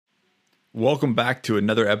Welcome back to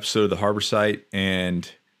another episode of the Harbor Site. And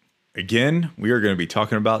again, we are going to be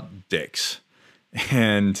talking about dicks.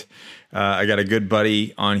 And I got a good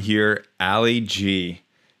buddy on here, Ali G.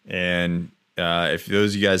 And if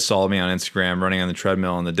those of you guys saw me on Instagram running on the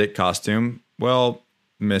treadmill in the dick costume, well,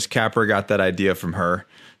 Miss Capra got that idea from her.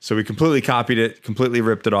 So we completely copied it, completely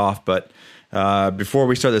ripped it off. But before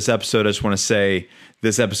we start this episode, I just want to say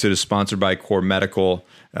this episode is sponsored by Core Medical.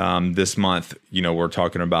 This month, we're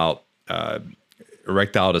talking about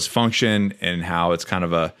erectile dysfunction and how it's kind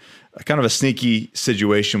of a sneaky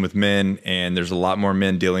situation with men, and there's a lot more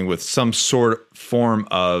men dealing with some form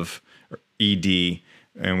of ED,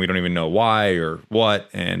 and we don't even know why or what.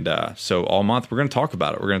 And so all month we're going to talk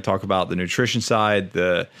about it. We're going to talk about the nutrition side,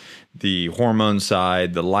 the hormone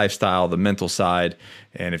side, the lifestyle, the mental side.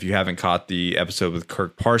 And if you haven't caught the episode with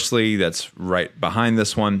Kirk Parsley, that's right behind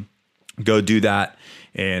this one, go do that.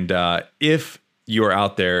 And if you are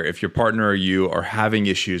out there, if your partner or you are having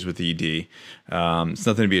issues with ED, it's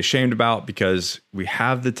nothing to be ashamed about because we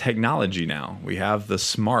have the technology now. We have the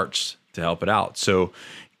smarts to help it out. So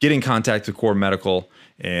get in contact with Core Medical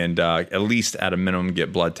and at least at a minimum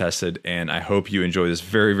get blood tested. And I hope you enjoy this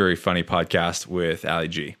very, very funny podcast with Ali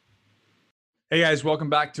G. Hey guys, welcome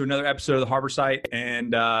back to another episode of the Harbor Site.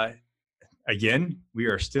 And again, we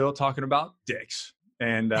are still talking about dicks.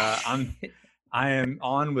 And I am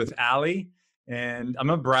on with Ali. And I'm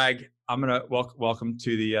gonna brag. I'm gonna welcome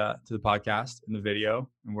to the podcast and the video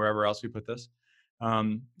and wherever else we put this.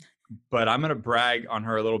 But I'm gonna brag on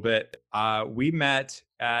her a little bit. We met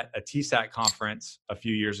at a TSAT conference a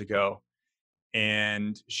few years ago,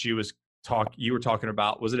 and you were talking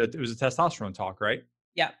about it was a testosterone talk, right?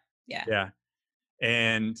 Yeah.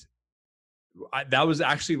 And that was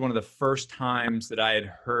actually one of the first times that I had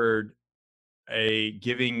heard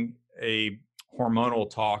giving a hormonal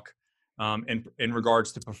talk. In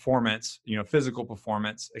regards to performance, physical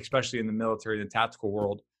performance, especially in the military and the tactical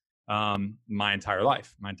world, my entire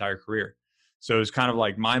life, my entire career. So it was kind of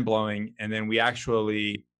like mind blowing. And then we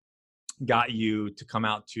actually got you to come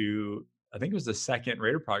out to, I think it was the second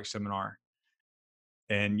Raider Project seminar.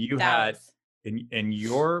 And you had in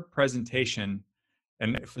your presentation,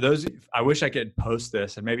 and for those, I wish I could post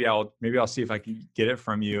this, and maybe I'll see if I can get it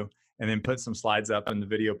from you and then put some slides up in the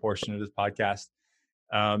video portion of this podcast.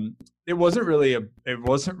 It wasn't really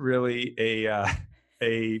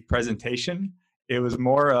a presentation. It was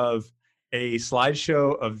more of a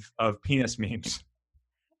slideshow of penis memes.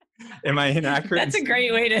 Am I inaccurate? That's a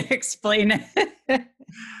great way to explain it.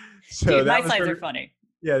 So dude, my slides are funny.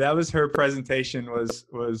 Yeah, that was her presentation.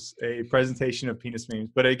 Was a presentation of penis memes,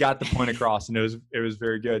 but it got the point across, and it was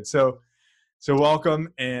very good. So welcome,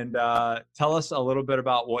 and tell us a little bit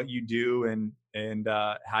about what you do and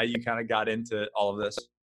how you kind of got into all of this.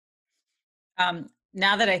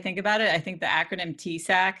 Now that I think about it, I think the acronym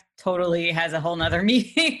TSAC totally has a whole nother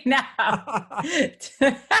meaning now.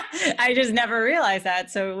 I just never realized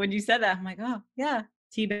that. So when you said that, I'm like, oh yeah,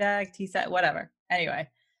 teabag, TSAC, whatever. Anyway,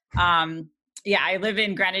 yeah, I live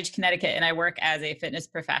in Greenwich, Connecticut, and I work as a fitness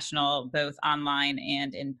professional, both online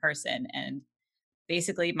and in person. And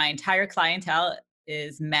basically my entire clientele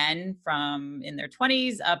is men from in their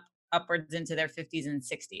 20s upwards into their 50s and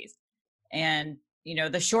 60s. And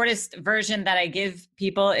the shortest version that I give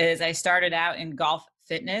people is I started out in golf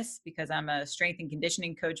fitness because I'm a strength and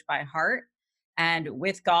conditioning coach by heart. And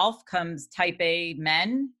with golf comes type A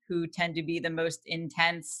men who tend to be the most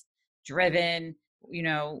intense, driven,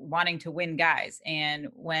 wanting to win guys. And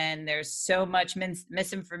when there's so much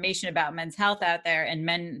misinformation about men's health out there and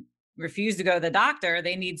men refuse to go to the doctor,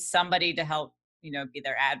 they need somebody to help, be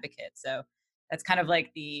their advocate. So that's kind of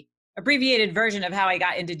like the abbreviated version of how I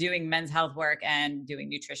got into doing men's health work and doing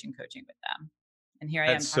nutrition coaching with them. And here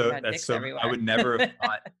I am talking about dicks everywhere. I would never have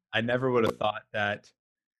thought, I never would have thought that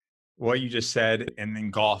what you just said and then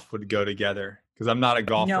golf would go together, because I'm not a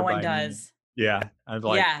golfer. No one does. Yeah.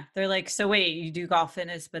 They're like, so wait, you do golf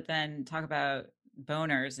fitness, but then talk about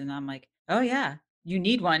boners. And I'm like, oh yeah, you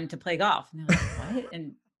need one to play golf. And they're like, what?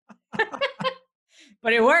 And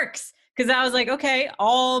but it works. Because I was like, okay,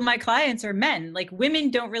 all my clients are men. Like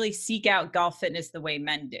women don't really seek out golf fitness the way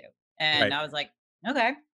men do. And right. I was like,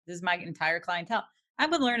 okay, this is my entire clientele. I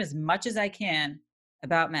would learn as much as I can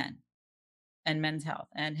about men and men's health.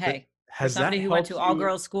 And hey, as somebody who went to all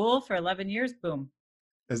girls school for 11 years, boom.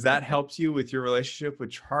 Has that helped you with your relationship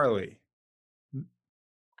with Charlie?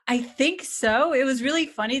 I think so. It was really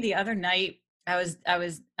funny the other night. I was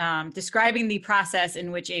describing the process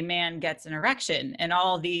in which a man gets an erection and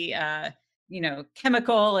all the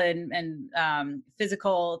chemical and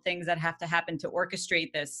physical things that have to happen to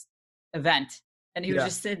orchestrate this event. And he was Yeah.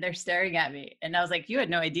 just sitting there staring at me. And I was like, you had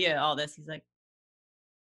no idea all this. He's like,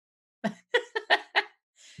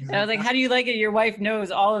 and I was like, how do you like it? Your wife knows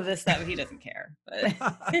all of this stuff. He doesn't care. But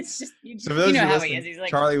it's just, So for you those of know you how he is. listening, He's like,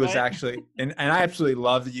 Charlie was what? actually, and I absolutely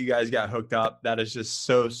love that you guys got hooked up. That is just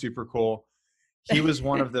so super cool. He was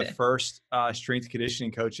one of the first strength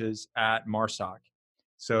conditioning coaches at Marsoc.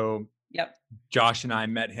 So Yep. Josh and I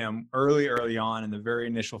met him early on in the very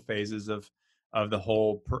initial phases of the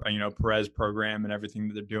whole Perez program and everything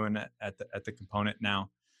that they're doing at the component now,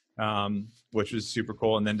 which was super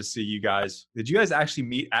cool. And then to see you guys, did you guys actually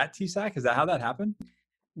meet at TSAC? Is that how that happened?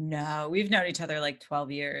 No, we've known each other like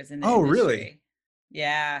 12 years in the Oh, really? industry.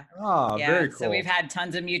 Yeah. Oh, Yeah. very So we've cool. had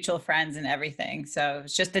tons of mutual friends and everything. So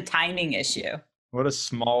it's just a timing issue. What a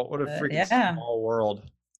freaking Yeah. small world.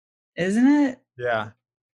 Isn't it? Yeah.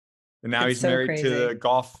 And now It's he's so married to the crazy.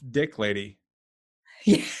 golf dick lady.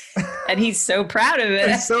 Yeah. And he's so proud of it.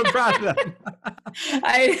 He's so proud of that.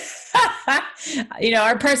 I,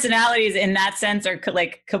 our personalities in that sense are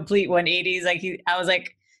like complete 180s. Like I was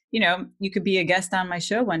like, you could be a guest on my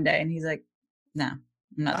show one day. And he's like, no, I'm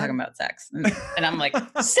not talking about sex. And I'm like,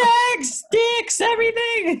 sex, dicks,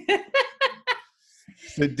 everything.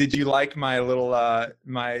 So did you like my little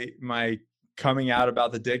my coming out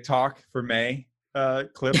about the dick talk for May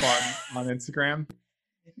clip on Instagram?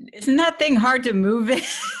 Isn't that thing hard to move in?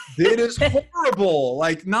 It is horrible.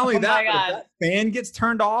 Like not only Oh that, my but if God. that fan gets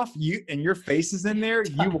turned off, and your face is in there,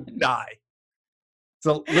 you will die.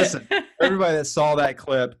 So listen, everybody that saw that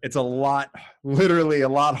clip, it's literally a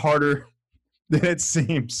lot harder than it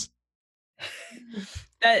seems.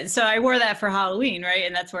 So I wore that for Halloween, right?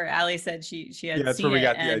 And that's where Allie said she had Yeah, that's seen where we it.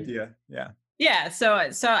 got the idea. Yeah. Yeah. So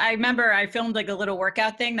I remember I filmed like a little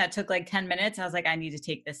workout thing that took like 10 minutes. I was like, I need to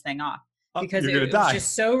take this thing off because You're gonna it was die.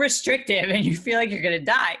 just so restrictive and you feel like you're going to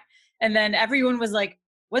die. And then everyone was like,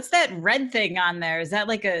 what's that red thing on there? Is that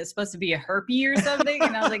like supposed to be a herpy or something?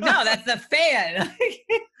 And I was like, no, that's the fan.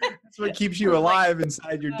 That's what keeps you alive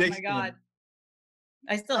inside your dick. Oh my God.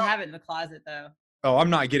 I still have it in the closet though. Oh, I'm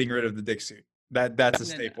not getting rid of the dick suit. That's a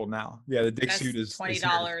staple now. Yeah, the dick That's suit is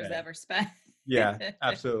 $20 ever spent. Yeah,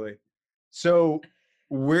 absolutely. So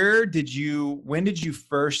when did you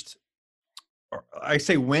first, or I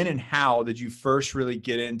say when and how did you first really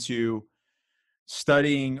get into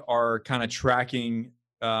studying or kind of tracking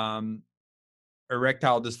erectile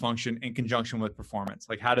dysfunction in conjunction with performance?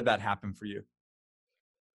 Like, how did that happen for you?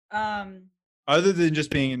 Other than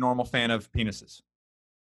just being a normal fan of penises.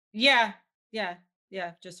 Yeah,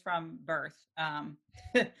 just from birth.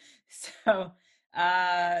 So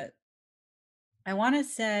I want to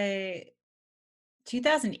say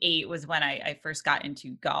 2008 was when I first got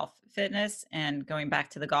into golf fitness and going back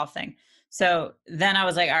to the golf thing. So then I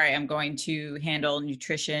was like, all right, I'm going to handle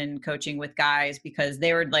nutrition coaching with guys because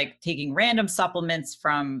they were like taking random supplements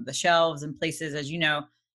from the shelves and places. As you know,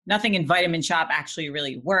 nothing in Vitamin Shop actually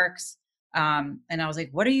really works. And I was like,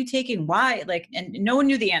 what are you taking? Why? Like, and no one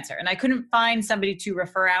knew the answer. And I couldn't find somebody to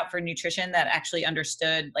refer out for nutrition that actually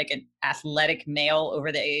understood like an athletic male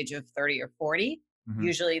over the age of 30 or 40. Mm-hmm.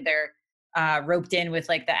 Usually they're roped in with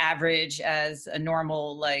like the average as a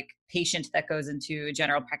normal like patient that goes into a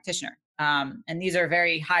general practitioner. And these are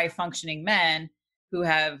very high functioning men who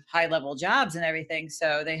have high level jobs and everything.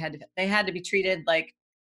 So they had to be treated like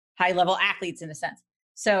high level athletes in a sense.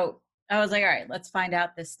 So I was like, all right, let's find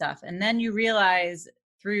out this stuff. And then you realize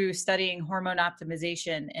through studying hormone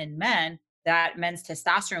optimization in men that men's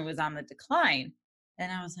testosterone was on the decline.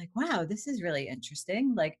 And I was like, wow, this is really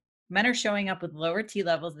interesting. Like men are showing up with lower T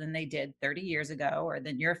levels than they did 30 years ago, or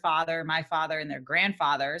than your father, my father, and their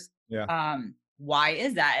grandfathers. Yeah. Why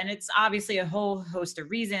is that? And it's obviously a whole host of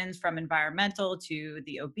reasons, from environmental to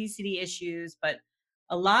the obesity issues, but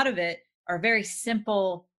a lot of it are very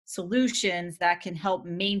simple solutions that can help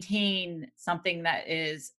maintain something that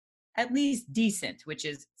is at least decent, which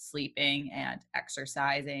is sleeping and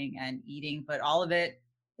exercising and eating. But all of it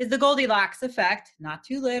is the Goldilocks effect, not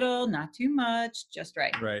too little, not too much, just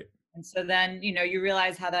right. Right. And so then, you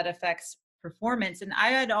realize how that affects performance. And I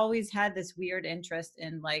had always had this weird interest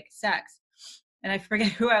in like sex. And I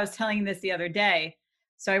forget who I was telling this the other day.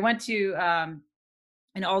 So I went to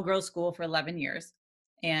an all-girls school for 11 years.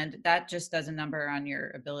 And that just does a number on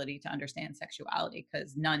your ability to understand sexuality,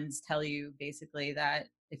 because nuns tell you basically that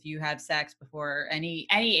if you have sex before any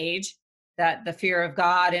age, that the fear of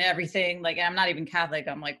God and everything, like, and I'm not even Catholic.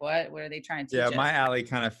 I'm like, what are they trying to teach us? My Allie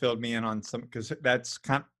kind of filled me in on some, because that's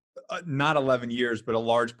kind of not 11 years, but a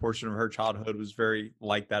large portion of her childhood was very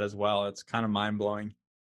like that as well. It's kind of mind blowing.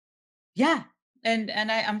 Yeah. And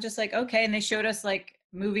I'm just like, okay. And they showed us like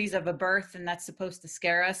movies of a birth, and that's supposed to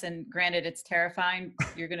scare us. And granted, it's terrifying.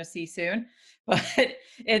 You're going to see soon, but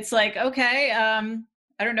it's like, okay,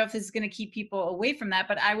 I don't know if this is going to keep people away from that,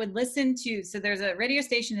 but I would listen to, so there's a radio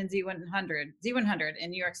station in Z100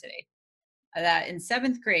 in New York City, that in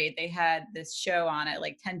 7th grade, they had this show on at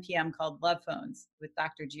like 10 p.m. called Love Phones with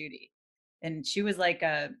Dr. Judy. And she was like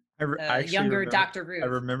I a actually younger remember. Dr. I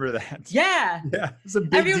Ruth. remember that. Yeah. Yeah, it's a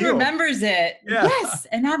big Everyone deal. remembers it. Yeah. Yes.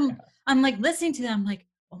 And I'm like listening to them. I'm like,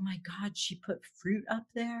 oh my God, she put fruit up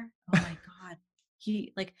there. Oh my God.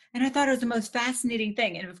 And I thought it was the most fascinating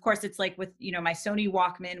thing. And of course it's like with, my Sony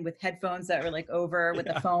Walkman with headphones that were like over with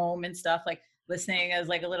the foam and stuff, like listening as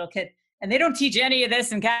like a little kid. And they don't teach any of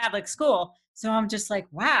this in Catholic school. So I'm just like,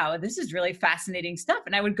 wow, this is really fascinating stuff.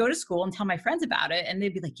 And I would go to school and tell my friends about it. And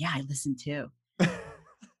they'd be like, yeah, I listen too.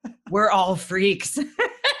 We're all freaks.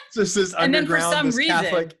 Just this And then underground, for some this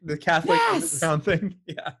reason, Catholic yes. underground thing.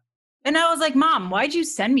 Yeah. And I was like, Mom, why'd you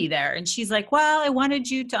send me there? And she's like, well, I wanted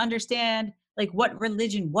you to understand like what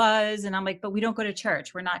religion was. And I'm like, but we don't go to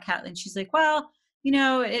church. We're not Catholic. And she's like, well,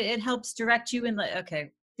 it helps direct you in like,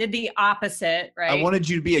 okay, did the opposite, right? I wanted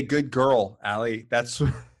you to be a good girl, Allie. That's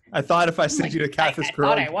I thought if I sent you to Catholic school. I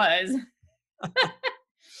thought I was.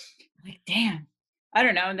 Like, damn. I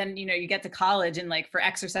don't know. And then, you get to college and like for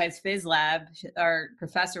exercise phys lab, our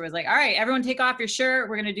professor was like, all right, everyone take off your shirt.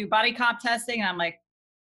 We're going to do body comp testing. And I'm like,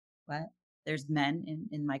 what? There's men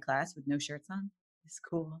in my class with no shirts on? It's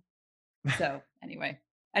cool. So anyway,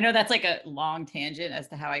 I know that's like a long tangent as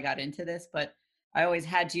to how I got into this, but I always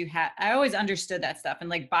I always understood that stuff and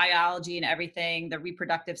like biology and everything, the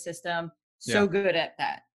reproductive system, so good at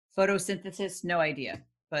that. Photosynthesis, no idea,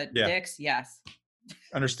 but dicks, yes.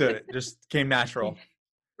 Understood it. Just came natural.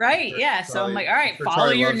 Right. Sure, yeah. So I'm like, all right,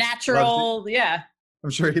 follow your natural. Yeah.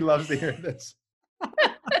 I'm sure he loves to hear this.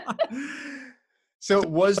 So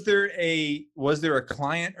was there a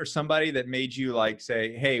client or somebody that made you like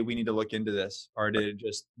say, hey, we need to look into this? Or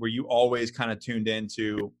were you always kind of tuned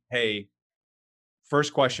into, hey,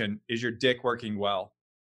 first question, is your dick working well?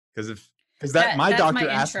 Because my doctor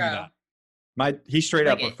asked me that. He straight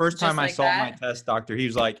up, the first time I saw my test doctor, he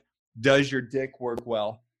was like, does your dick work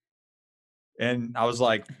well? And I was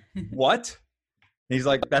like, what? And he's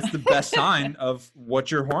like, that's the best sign of what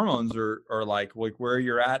your hormones are like where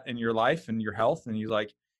you're at in your life and your health. And he's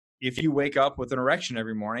like, if you wake up with an erection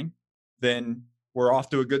every morning, then we're off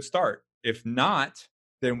to a good start. If not,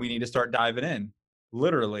 then we need to start diving in,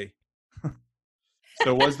 literally.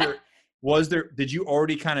 So did you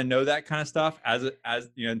already kind of know that kind of stuff as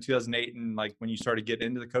in 2008 and like when you started getting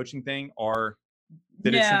into the coaching thing, or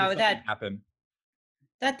did it happen?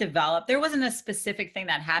 That developed. There wasn't a specific thing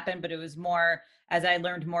that happened, but it was more as I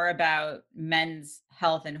learned more about men's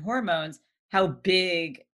health and hormones, how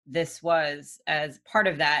big this was as part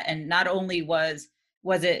of that. And not only was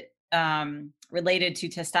it related to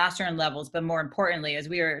testosterone levels, but more importantly, as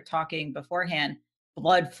we were talking beforehand,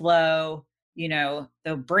 blood flow,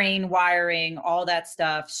 the brain wiring, all that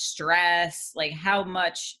stuff, stress, like how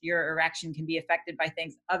much your erection can be affected by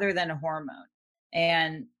things other than a hormone.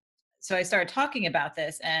 And so I started talking about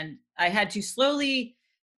this, and I had to slowly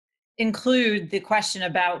include the question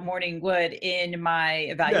about morning wood in my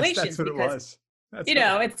evaluations. Yes, that's what because, it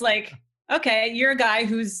was. It's like, okay, you're a guy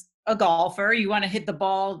who's a golfer. You want to hit the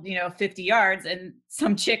ball, 50 yards, and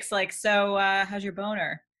some chick's like, so how's your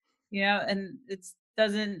boner? And it's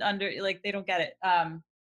doesn't they don't get it.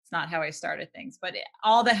 It's not how I started things, but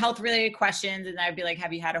all the health related questions. And I'd be like,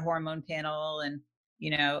 have you had a hormone panel? And,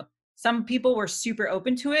 some people were super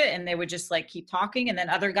open to it and they would just like keep talking. And then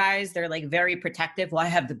other guys, they're like very protective. Well, I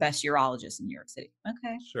have the best urologist in New York City.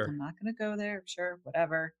 Okay. Sure. I'm not going to go there. Sure.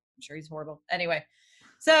 Whatever. I'm sure he's horrible. Anyway.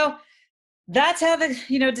 So that's how the,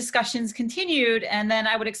 discussions continued. And then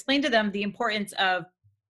I would explain to them the importance of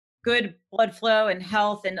good blood flow and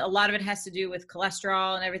health. And a lot of it has to do with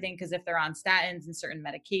cholesterol and everything. Cause if they're on statins and certain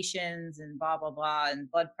medications and blah, blah, blah, and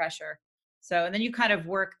blood pressure. So, and then you kind of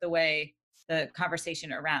work the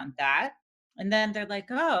conversation around that. And then they're like,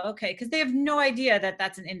 oh, okay. Cause they have no idea that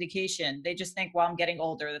that's an indication. They just think, well, I'm getting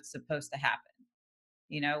older. That's supposed to happen.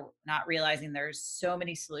 Not realizing there's so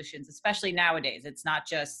many solutions, especially nowadays. It's not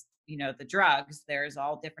just, the drugs. There's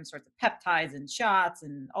all different sorts of peptides and shots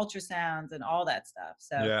and ultrasounds and all that stuff.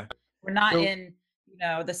 So we're not in,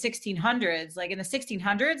 the 1600s. Like in the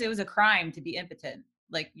 1600s, it was a crime to be impotent.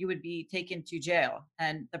 Like you would be taken to jail.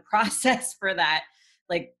 And the process for that,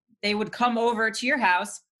 like they would come over to your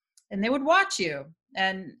house and they would watch you.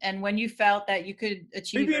 And when you felt that you could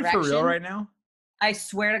achieve erection. Are you being for real right now? I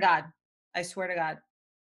swear to God.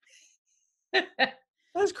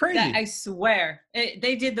 That's crazy. I swear.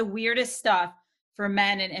 They did the weirdest stuff for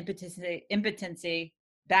men in impotency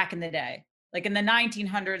back in the day. Like in the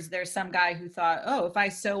 1900s, there's some guy who thought, oh, if I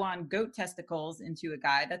sew on goat testicles into a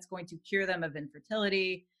guy, that's going to cure them of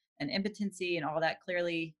infertility and impotency and all that.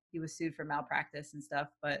 Clearly, he was sued for malpractice and stuff.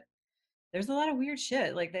 But there's a lot of weird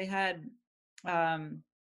shit. Like they had, um,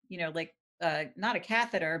 like not a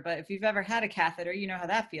catheter, but if you've ever had a catheter, you know how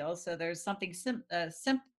that feels. So there's something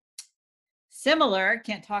similar,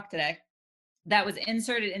 can't talk today, that was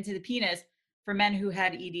inserted into the penis for men who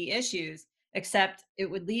had ED issues, except it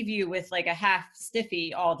would leave you with like a half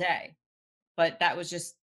stiffy all day. But that was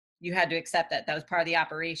just, you had to accept that. That was part of the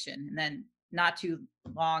operation. And then not too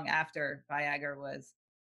long after, Viagra was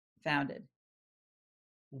founded.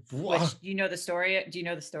 Which, you know the story? Do you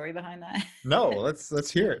know the story behind that? No,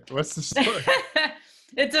 let's hear it. What's the story?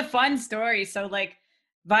 It's a fun story. So like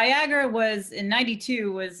Viagra was in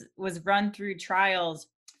 92 was run through trials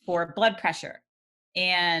for blood pressure.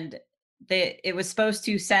 And it was supposed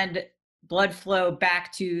to send blood flow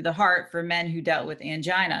back to the heart for men who dealt with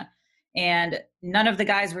angina. And none of the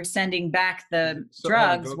guys were sending back the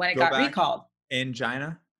drugs when it got recalled.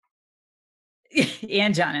 Angina?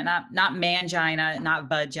 Angina, not mangina, not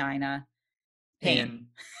vagina. Pain.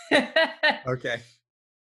 Okay.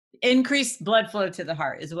 Increased blood flow to the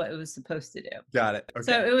heart is what it was supposed to do. Got it. Okay.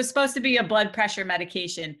 So it was supposed to be a blood pressure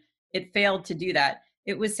medication. It failed to do that.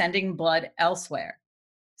 It was sending blood elsewhere.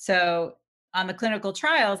 So on the clinical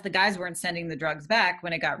trials, the guys weren't sending the drugs back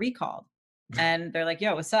when it got recalled. And they're like,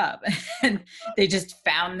 yo, what's up? And they just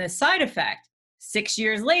found this side effect. 6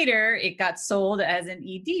 years later, it got sold as an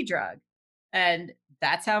ED drug. And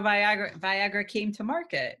that's how Viagra came to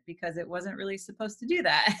market, because it wasn't really supposed to do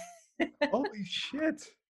that. Holy shit.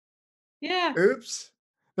 Yeah. Oops.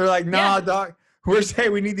 They're like, nah, doc, hey,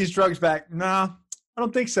 we need these drugs back. Nah, I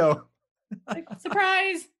don't think so. Like,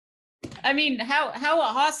 surprise. I mean, how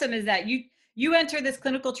awesome is that? You enter this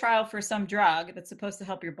clinical trial for some drug that's supposed to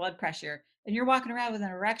help your blood pressure, and you're walking around with an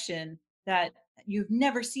erection that you've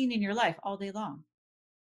never seen in your life all day long.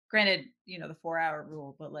 Granted, the 4-hour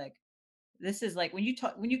rule, but like, this is like when you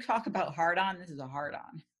talk about hard on, this is a hard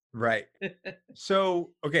on. Right. So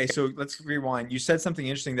let's rewind. You said something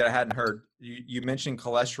interesting that I hadn't heard. You mentioned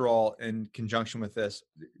cholesterol in conjunction with this.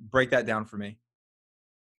 Break that down for me.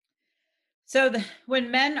 So when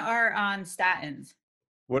men are on statins,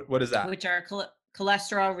 what is that? Which are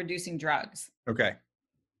cholesterol reducing drugs. Okay.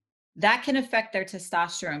 That can affect their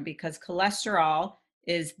testosterone, because cholesterol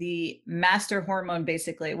is the master hormone,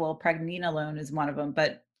 basically. Well, pregnenolone is one of them,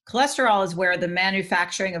 but cholesterol is where the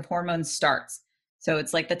manufacturing of hormones starts. So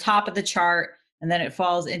it's like the top of the chart, and then it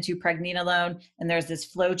falls into pregnenolone, and there's this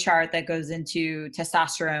flow chart that goes into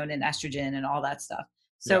testosterone and estrogen and all that stuff.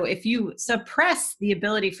 So if you suppress the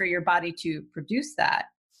ability for your body to produce that,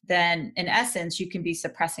 then in essence, you can be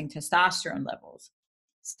suppressing testosterone levels.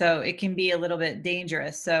 So it can be a little bit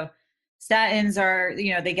dangerous. So statins are,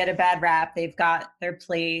 they get a bad rap. They've got their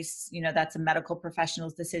place. That's a medical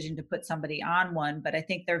professional's decision to put somebody on one. But I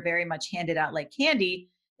think they're very much handed out like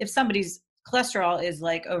candy if somebody's cholesterol is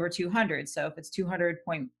like over 200. So if it's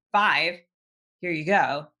 200.5, here you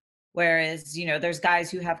go. Whereas, there's guys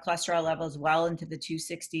who have cholesterol levels well into the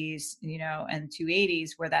 260s, and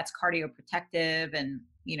 280s, where that's cardioprotective. And,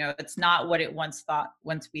 it's not what it once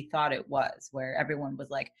we thought it was, where everyone was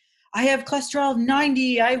like, I have cholesterol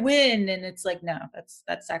 90, I win. And it's like, no,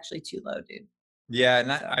 that's actually too low, dude. Yeah. And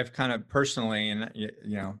I've kind of personally, and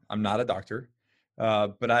I'm not a doctor,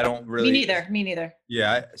 but I don't really. Me neither.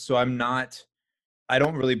 Yeah. So I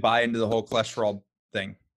don't really buy into the whole cholesterol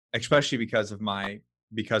thing, especially because of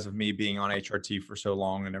me being on HRT for so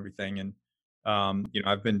long and everything. And,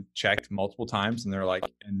 I've been checked multiple times, and they're like,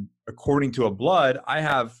 and according to a blood, I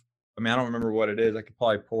don't remember what it is. I could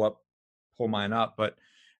probably pull mine up, but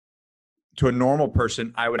to a normal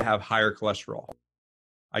person, I would have higher cholesterol,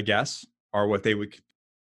 I guess, or what they would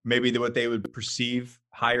perceive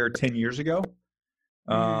higher 10 years ago.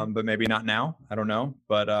 But maybe not now. I don't know.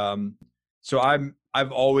 But, so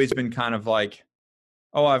I've always been kind of like,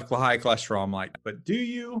 oh, I have high cholesterol. I'm like, but do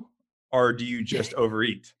you, or do you just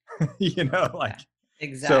overeat?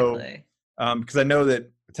 Exactly. So, because I know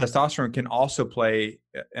that testosterone can also play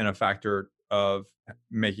in a factor of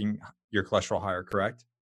making your cholesterol higher, correct?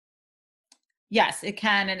 Yes, it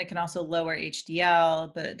can. And it can also lower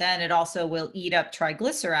HDL, but then it also will eat up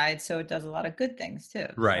triglycerides. So it does a lot of good things too.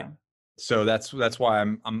 Right. So that's why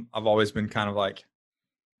I've always been kind of like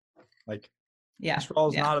cholesterol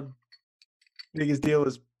is not as big a deal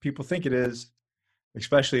as people think it is,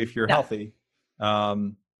 especially if you're healthy.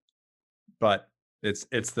 But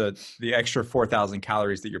it's the extra 4,000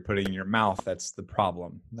 calories that you're putting in your mouth that's the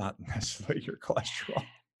problem, not necessarily your cholesterol.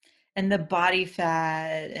 and the body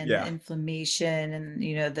fat and the Yeah. inflammation and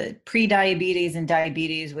the pre-diabetes and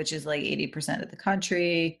diabetes, which is like 80% of the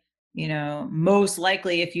country. Most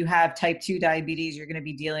likely if you have type 2 diabetes, you're going to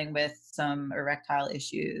be dealing with some erectile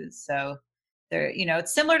issues. So there,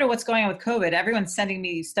 it's similar to what's going on with COVID. Everyone's sending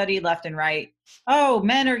me study left and right. Oh,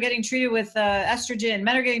 men are getting treated with estrogen,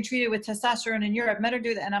 men are getting treated with testosterone in Europe, men are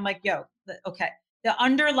doing that. And I'm like, yo, okay, the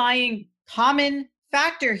underlying common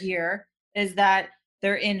factor here is that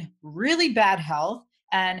they're in really bad health,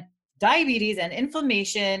 and diabetes and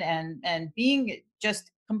inflammation and being just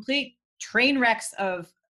complete train wrecks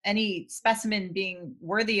of any specimen being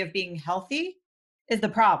worthy of being healthy is the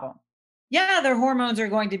problem. Yeah, their hormones are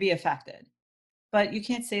going to be affected, but you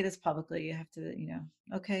can't say this publicly. You have to,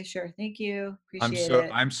 okay, sure, thank you, appreciate it.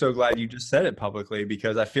 I'm so glad you just said it publicly,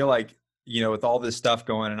 because I feel like, with all this stuff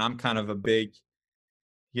going, and I'm kind of a big,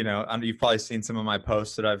 you've probably seen some of my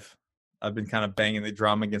posts that I've been kind of banging the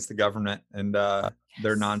drum against the government and their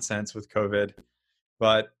Yes. nonsense with COVID.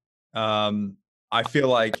 But I feel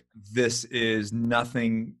like this is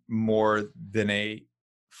nothing more than a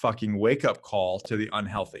fucking wake up call to the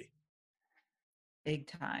unhealthy. Big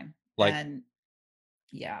time. Like, And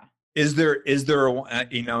yeah. is there a,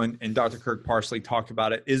 and Dr. Kirk partially talked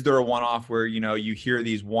about it. Is there a one-off where, you hear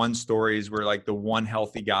these one stories where like the one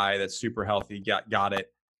healthy guy that's super healthy got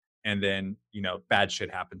it, and then, bad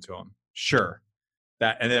shit happened to him? Sure.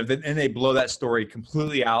 That, and then they blow that story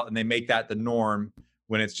completely out and they make that the norm,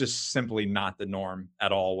 when it's just simply not the norm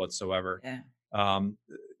at all whatsoever. Yeah. Um,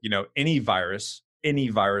 any virus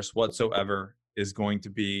whatsoever is going to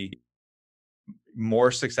be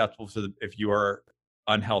more susceptible to if you are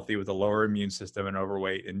unhealthy with a lower immune system and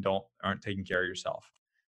overweight and aren't taking care of yourself.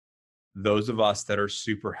 Those of us that are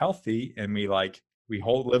super healthy and we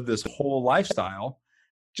live this whole lifestyle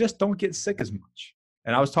just don't get sick as much.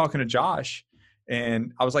 And I was talking to Josh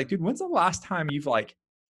and I was like, dude, when's the last time you've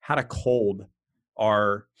had a cold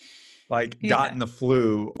or gotten the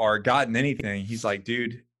flu or gotten anything? He's like,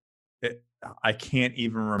 dude, I can't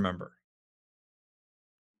even remember.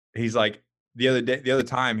 He's like, the other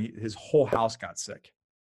time his whole house got sick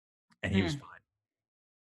and he was fine.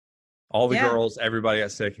 All the girls, everybody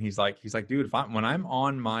got sick. And he's like, dude, when I'm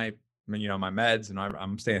on my meds and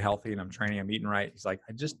I'm staying healthy and I'm training, I'm eating right. He's like,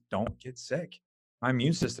 I just don't get sick. My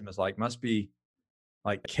immune system is must be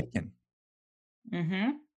kicking.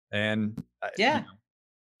 Mm-hmm. And yeah,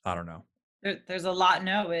 I don't know. there's a lot.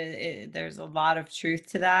 No, there's a lot of truth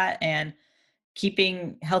to that. And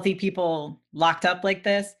keeping healthy people locked up like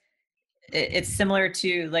this, it's similar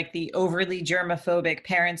to like the overly germophobic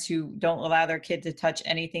parents who don't allow their kid to touch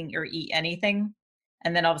anything or eat anything,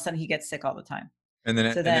 and then all of a sudden he gets sick all the time. And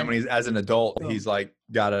then when he's as an adult, boom. he's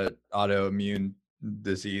got a autoimmune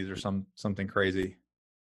disease or something crazy.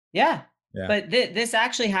 Yeah. But this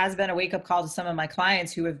actually has been a wake up call to some of my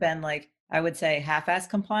clients who have been I would say half-ass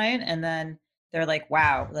compliant, and then they're like,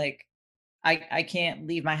 wow, I can't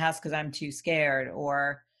leave my house because I'm too scared.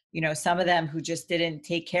 Or, some of them who just didn't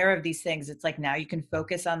take care of these things. It's now you can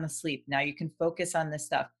focus on the sleep. Now you can focus on this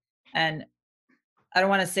stuff. And I don't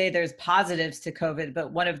want to say there's positives to COVID,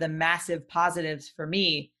 but one of the massive positives for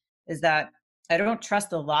me is that I don't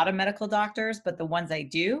trust a lot of medical doctors, but the ones I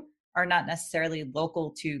do are not necessarily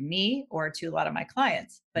local to me or to a lot of my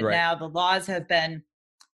clients. But now the laws have been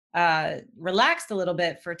relaxed a little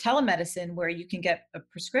bit for telemedicine, where you can get a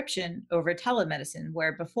prescription over telemedicine,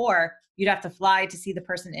 where before you'd have to fly to see the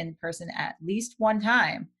person in person at least one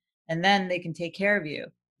time, and then they can take care of you.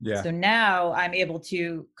 Yeah. So now I'm able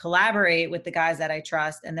to collaborate with the guys that I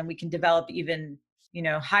trust, and then we can develop even,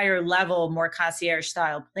 higher level, more concierge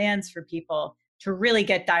style plans for people to really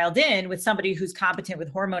get dialed in with somebody who's competent with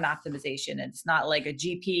hormone optimization. And it's not like a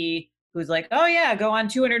GP who's like, oh yeah, go on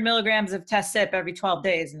 200 milligrams of test sip every 12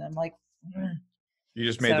 days. And I'm like, you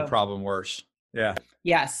just made the problem worse. Yeah.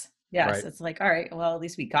 Yes. Right. It's all right, well, at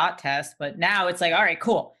least we got tests, but now it's all right,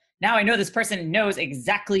 cool. Now I know this person knows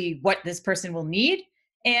exactly what this person will need.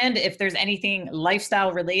 And if there's anything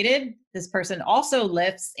lifestyle related, this person also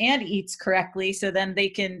lifts and eats correctly. So then they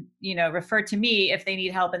can, refer to me if they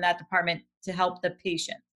need help in that department to help the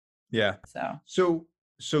patient. Yeah. So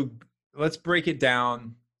let's break it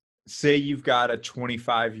down. Say you've got a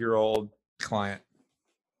 25-year-old client.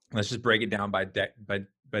 Let's just break it down by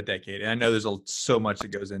decade. And I know there's so much that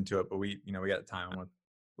goes into it, but we got the time. I want to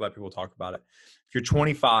let people talk about it. If you're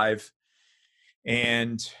 25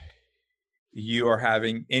 and you are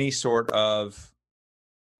having any sort of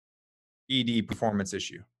ED performance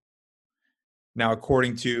issue. Now,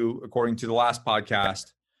 according to the last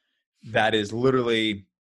podcast, that is literally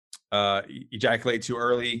ejaculate too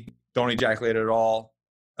early, don't ejaculate at all,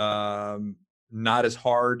 not as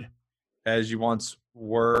hard, as you once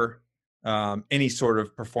were? Any sort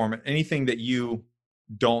of performance, anything that you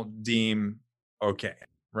don't deem okay?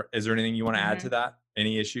 Is there anything you want to add to Hmm. that?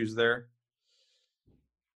 Any issues there?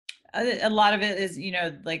 A lot of it is,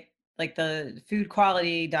 like the food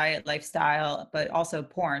quality, diet, lifestyle, but also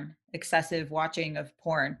porn, excessive watching of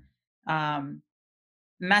porn. Um,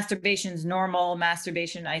 Masturbation's normal.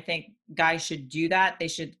 Masturbation, I think guys should do that. They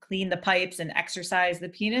should clean the pipes and exercise the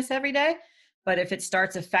penis every day. But if it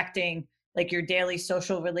starts affecting like your daily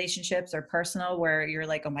social relationships or personal, where you're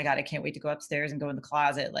like, oh my God, I can't wait to go upstairs and go in the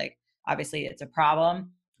closet, like obviously it's a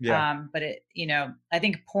problem. Yeah. But I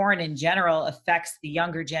think porn in general affects the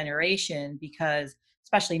younger generation because,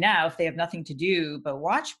 especially now, if they have nothing to do but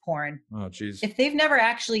watch porn, Oh, geez. if they've never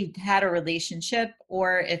actually had a relationship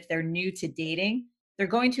or if they're new to dating, they're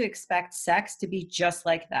going to expect sex to be just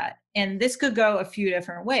like that. And this could go a few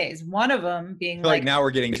different ways. One of them I being feel like like, now we're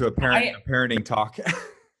getting to I, a parenting talk.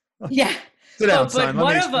 yeah, Sit down, but son. Let me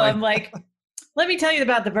one of explain. them, like, let me tell you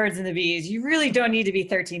about the birds and the bees. You really don't need to be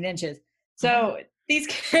 13 inches. So these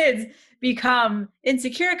kids become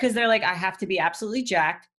insecure because they're like, I have to be absolutely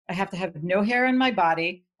jacked. I have to have no hair on my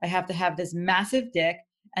body. I have to have this massive dick.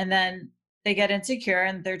 And then they get insecure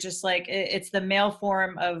and they're just like, it's the male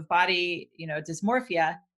form of body, dysmorphia.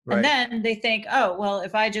 And Right. then they think, oh, well,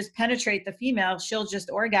 if I just penetrate the female, she'll just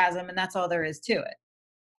orgasm and that's all there is to it.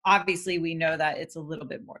 Obviously we know that it's a little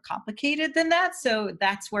bit more complicated than that, so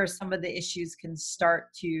that's where some of the issues can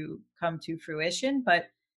start to come to fruition. But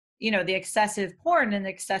the excessive porn and the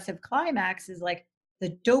excessive climax is like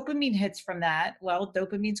the dopamine hits from that. Well,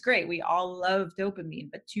 dopamine's great, we all love dopamine,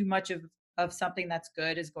 but too much of something that's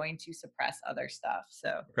good is going to suppress other stuff.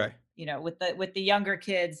 So Okay. with the younger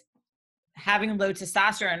kids, having low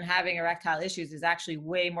testosterone and having erectile issues is actually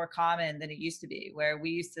way more common than it used to be, where we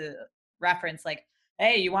used to reference like,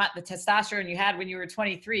 hey, you want the testosterone you had when you were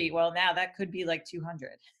 23. Well, now that could be like 200.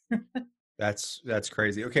 That's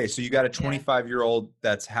crazy. Okay, so you got a Yeah. 25-year-old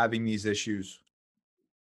that's having these issues.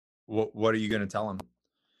 What are you going to tell him?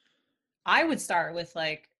 I would start with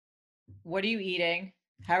like, what are you eating?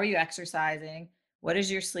 How are you exercising? What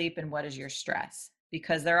is your sleep and what is your stress?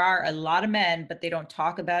 Because there are a lot of men, but they don't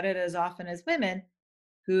talk about it as often as women,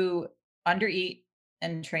 who undereat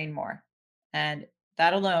and train more. And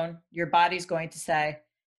that alone, your body's going to say,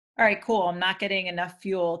 all right, cool, I'm not getting enough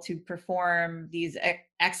fuel to perform these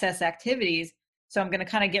excess activities. So I'm going to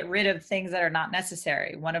kind of get rid of things that are not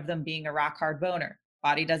necessary. One of them being a rock hard boner.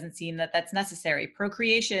 Body doesn't seem that that's necessary.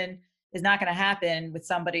 Procreation is not going to happen with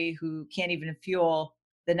somebody who can't even fuel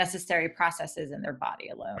the necessary processes in their body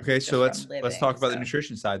alone Okay, so just from let's talk living. about the So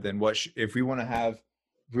nutrition side then. If we want to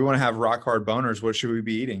have rock hard boners, what should we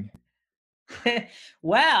be eating?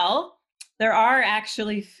 well, there are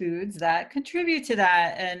actually foods that contribute to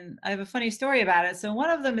that. And I have a funny story about it. So, one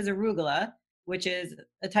of them is arugula, which is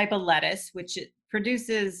a type of lettuce, which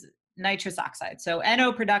produces nitrous oxide. So,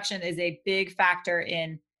 NO production is a big factor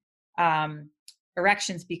in um,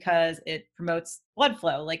 erections because it promotes blood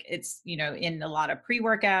flow. Like it's, in a lot of pre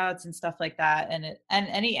workouts and stuff like that. And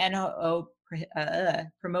any NO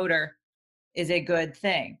promoter is a good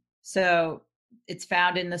thing. So it's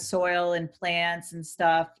found in the soil and plants and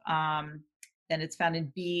stuff. And it's found in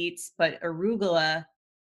beets, but arugula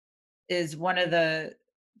is one of the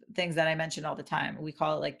things that I mention all the time. We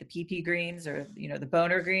call it like the PP greens or, the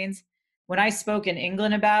boner greens. When I spoke in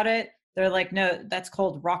England about it, they're like, no, that's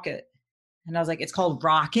called rocket. And I was like, it's called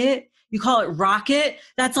rocket? You call it rocket?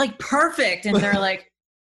 That's like perfect. And they're like,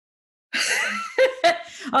 I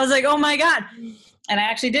was like, oh my God. And I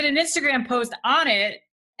actually did an Instagram post on it,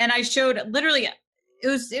 and I showed literally it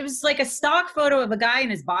was like a stock photo of a guy in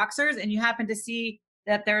his boxers, and you happen to see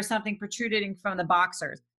that there was something protruding from the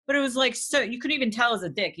boxers. But it was like, so you couldn't even tell it was a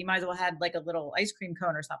dick. You might as well had like a little ice cream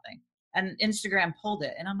cone or something. And Instagram pulled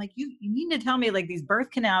it. And I'm like, you need to tell me like these birth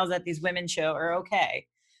canals that these women show are okay.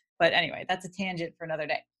 But anyway, that's a tangent for another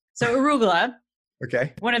day. So arugula,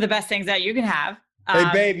 Okay. one of the best things that you can have. Hey,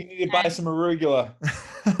 babe, you need to buy And some arugula.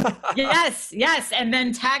 yes. And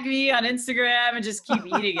then tag me on Instagram and just keep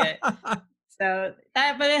eating it. So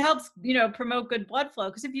but it helps, promote good blood flow.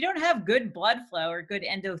 Because if you don't have good blood flow or good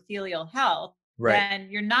endothelial health, Right. then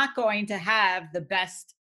you're not going to have the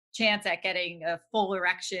best chance at getting a full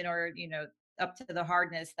erection or, up to the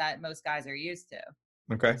hardness that most guys are used to.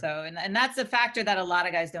 Okay. So, and that's a factor that a lot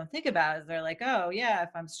of guys don't think about is they're like, oh yeah, if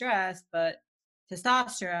I'm stressed, but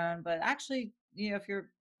testosterone, but actually, if your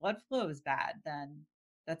blood flow is bad, then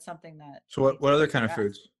that's something that So needs what to other be kind of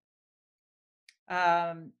addressed.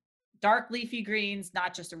 foods? Dark leafy greens,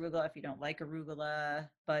 not just arugula if you don't like arugula,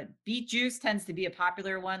 but beet juice tends to be a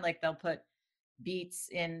popular one. Like they'll put beets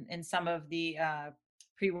in some of the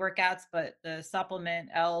pre-workouts, but the supplement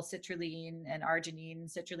L-citrulline and arginine.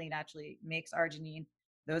 Citrulline actually makes arginine.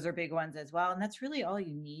 Those are big ones as well. And that's really all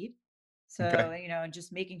you need. Okay. So,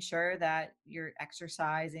 just making sure that you're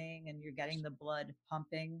exercising and you're getting the blood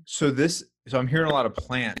pumping. So I'm hearing a lot of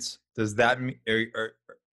plants. Does that mean, I'm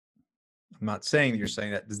not saying that you're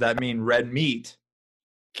saying that. Does that mean red meat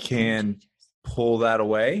Game can changers. pull that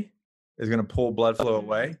away? Is going to pull blood flow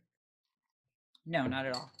away? No, not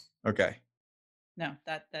at all. Okay. No,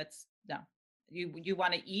 that's no. You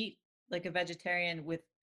want to eat like a vegetarian with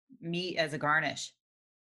meat as a garnish.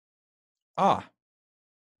 Ah,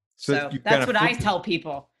 so So you kind that's of what I flip it. tell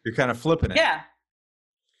people. You're kind of flipping it. Yeah.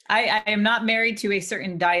 I am not married to a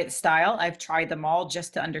certain diet style. I've tried them all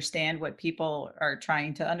just to understand what people are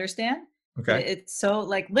trying to understand. But Okay. it's so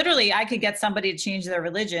like literally I could get somebody to change their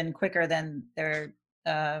religion quicker than their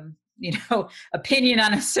opinion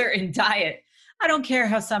on a certain diet. I don't care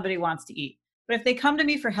how somebody wants to eat. But if they come to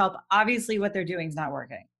me for help, obviously what they're doing is not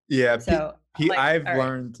working. Yeah, So I'm like, I've all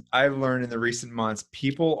right. learned in the recent months,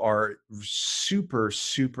 people are super,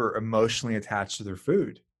 super emotionally attached to their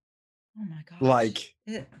food. Oh my gosh. Like,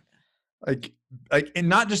 like, and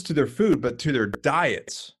not just to their food, but to their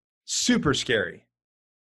diets. Super scary.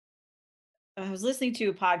 I was listening to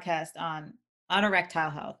a podcast on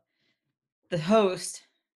erectile health. The host,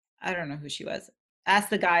 I don't know who she was, asked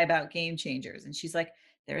the guy about game changers. And she's like,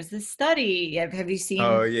 there's this study. Have you Oh seen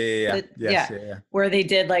yeah, yeah, yeah. the, Yes, yeah, yeah, yeah. where they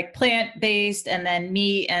did like plant based and then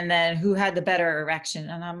meat and then who had the better erection?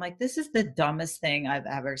 And I'm like, this is the dumbest thing I've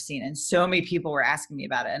ever seen. And so many people were asking me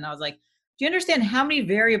about it. And I was like, do you understand how many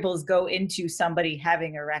variables go into somebody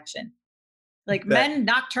having erection? Like That men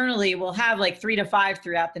nocturnally will have like 3 to 5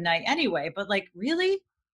 throughout the night anyway, but like really?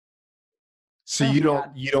 so Oh my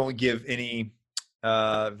God. you don't give any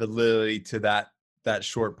validity to that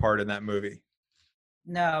short part in that movie.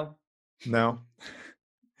 No. No.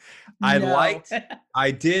 I No.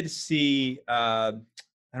 I did see I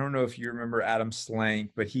don't know if you remember Adam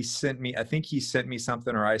Slank, but I think he sent me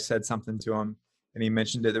something or I said something to him and he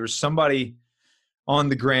mentioned it. There was somebody on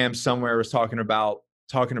the gram somewhere was talking about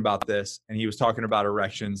this and he was talking about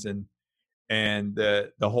erections and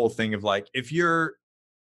the whole thing of like if you're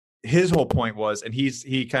his whole point was and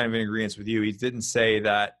he kind of in agreement with you. He didn't say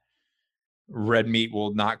that red meat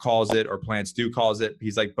will not cause it or plants do cause it.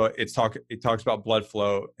 He's like, but it talks about blood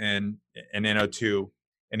flow and NO2.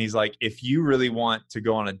 And he's like, if you really want to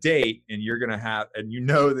go on a date and you're going to have, and you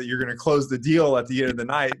know that you're going to close the deal at the end of the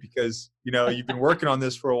night because, you've been working on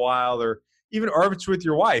this for a while or if it's with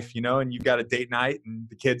your wife, and you've got a date night and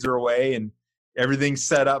the kids are away and everything's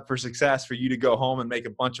set up for success for you to go home and make a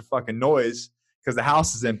bunch of fucking noise because the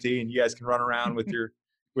house is empty and you guys can run around with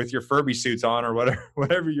your Furby suits on or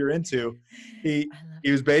whatever you're into. He I love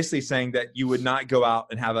he was basically saying that you would not go out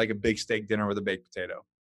and have like a big steak dinner with a baked potato.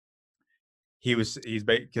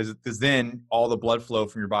 Because then all the blood flow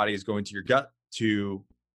from your body is going to your gut to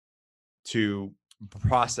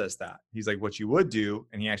process that. He's like, what you would do,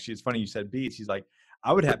 and it's funny you said beets. He's like,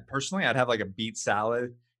 I'd have like a beet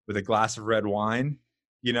salad with a glass of red wine,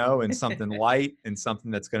 and something light and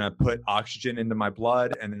something that's going to put oxygen into my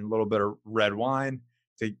blood and then a little bit of red wine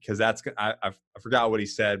because I forgot what he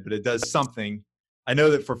said, but it does something. I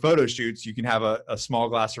know that for photo shoots, you can have a small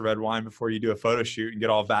glass of red wine before you do a photo shoot and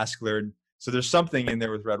get all vascular. So there's something in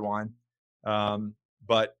there with red wine. But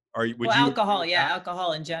would Well, you agree alcohol, with yeah, that?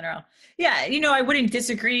 alcohol in general. Yeah, I wouldn't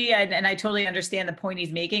disagree, and I totally understand the point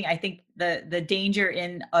he's making. I think the danger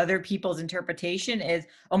in other people's interpretation is,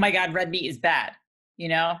 oh my God, red meat is bad, you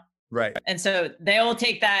know? Right. And so they'll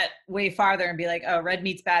take that way farther and be like, oh, red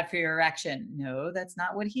meat's bad for your erection. No, that's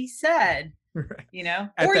not what he said, Right.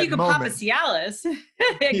 At Or you that could pop a moment. Cialis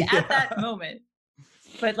at that Yeah. moment.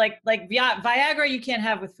 But like Viagra, you can't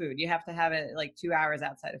have with food. You have to have it like 2 hours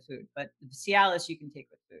outside of food. But Cialis, you can take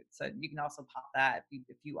with food. So you can also pop that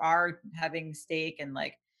if you are having steak and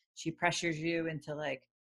like she pressures you into like,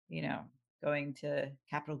 you know, going to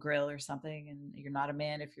Capitol Grill or something, and you're not a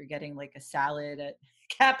man if you're getting like a salad at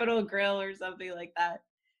Capitol Grill or something like that.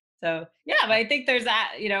 So yeah, but I think there's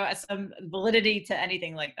that, some validity to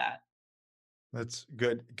anything like that. That's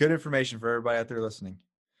good. Good information for everybody out there listening.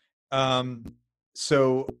 Um,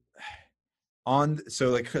 so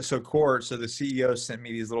so the CEO sent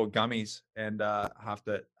me these little gummies and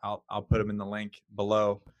I'll put them in the link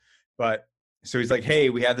below. But so he's like, hey,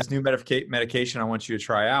 we have this new medication I want you to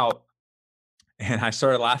try out. And I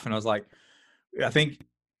started laughing. I was like, I think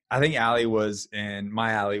Allie was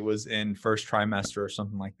in first trimester or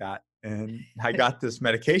something like that. And I got this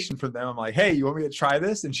medication from them. I'm like, hey, you want me to try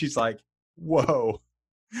this? And she's like, whoa.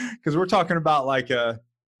 Because we're talking about like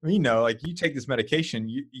like you take this medication,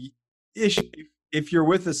 if you're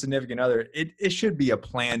with a significant other, it should be a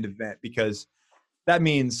planned event, because that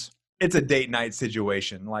means it's a date night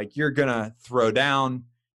situation. Like, you're going to throw down,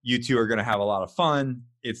 you two are going to have a lot of fun.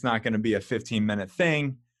 It's not going to be a 15-minute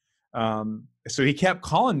thing. So he kept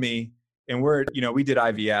calling me, and we did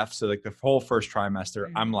IVF. So like the whole first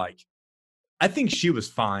trimester, I'm like, I think she was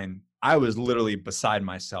fine. I was literally beside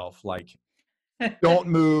myself. Like, don't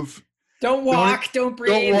move. Don't walk. Don't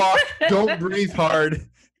breathe. Don't walk. Don't breathe hard.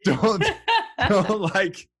 Don't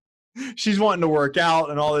like, she's wanting to work out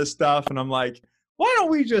and all this stuff. And I'm like, why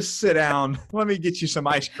don't we just sit down? Let me get you some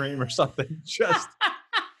ice cream or something. Just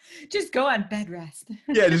go on bed rest.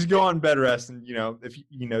 Yeah, just go on bed rest. And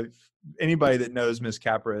if anybody that knows Miss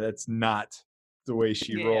Capra, that's not the way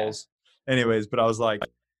she rolls. Anyways, but I was like,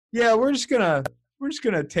 yeah, we're just gonna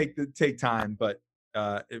take time. But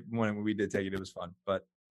when we did take it, it was fun. But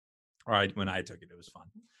when I took it, it was fun.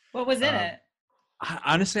 What was in it?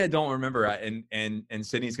 Honestly, I don't remember. And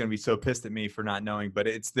Sydney's gonna be so pissed at me for not knowing. But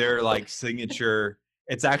it's their like signature.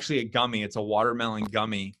 It's actually a gummy. It's a watermelon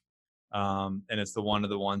gummy, and it's one of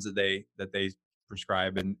the ones that they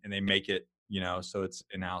prescribe, and they make it. So it's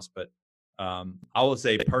in house. But I will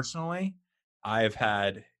say personally, I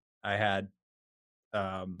had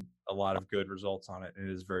a lot of good results on it. It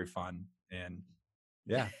is very fun, and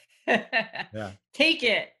yeah. Take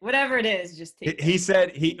it, whatever it is, just take it. He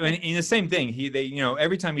said and the same thing.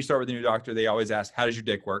 Every time you start with a new doctor, they always ask, how does your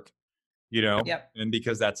dick work? Yep. And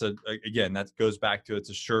because that's again, that goes back to, it's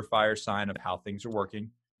a surefire sign of how things are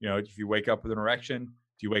working. If you wake up with an erection, do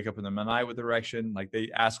you wake up in the night with erection? Like, they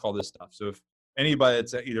ask all this stuff. So if anybody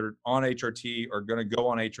that's either on HRT or going to go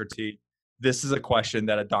on HRT, this is a question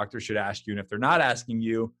that a doctor should ask you. And if they're not asking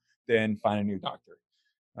you, then find a new doctor.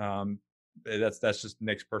 That's just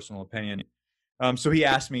Nick's personal opinion. So he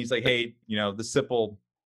asked me, he's like, hey, the simple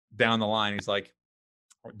down the line, he's like,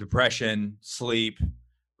 depression, sleep,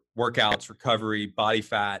 workouts, recovery, body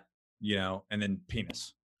fat, and then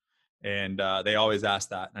penis. And they always ask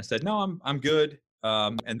that. And I said, no, I'm good.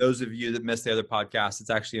 And those of you that missed the other podcast, it's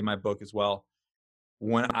actually in my book as well.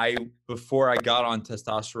 Before I got on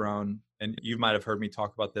testosterone, and you might have heard me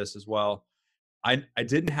talk about this as well, I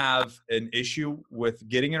didn't have an issue with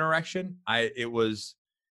getting an erection. It was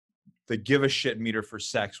the give a shit meter for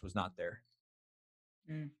sex was not there.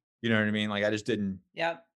 You know what I mean? Like, I just didn't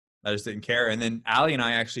care. And then Allie and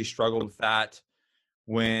I actually struggled with that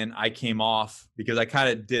when I came off, because I kind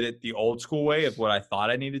of did it the old school way of what I thought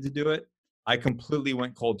I needed to do it. I completely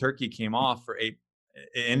went cold turkey, came off for 8.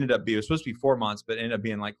 It ended up being, it was supposed to be 4 months, but it ended up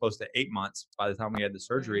being like close to 8 months by the time we had the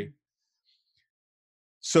surgery.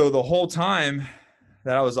 So the whole time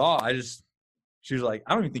that I was off, she was like,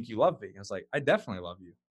 I don't even think you love me. I was like, I definitely love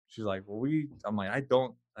you. She's like, well, I'm like,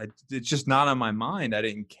 it's just not on my mind. I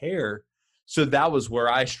didn't care. So that was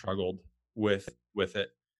where I struggled with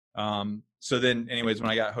it. So then anyways, when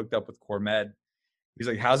I got hooked up with CoreMed, he's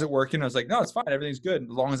like, how's it working? I was like, no, it's fine. Everything's good. As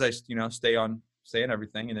long as I, stay on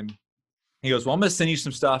everything. And then he goes, well, I'm going to send you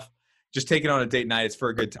some stuff. Just take it on a date night. It's for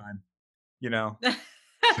a good time,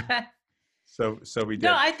 So we did.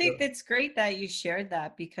 No, I think it's great that you shared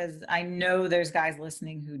that, because I know there's guys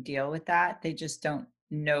listening who deal with that. They just don't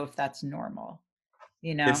know if that's normal,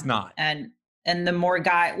 It's not. And the more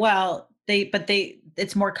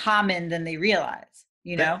it's more common than they realize,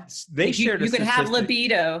 They shared you could have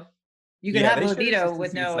libido. You could have libido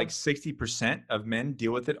with no. It's like 60% of men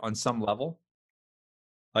deal with it on some level.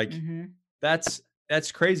 Like, that's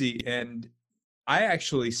crazy. And I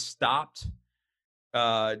actually stopped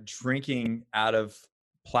drinking out of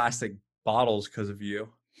plastic bottles because of you,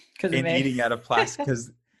 and eating out of plastic,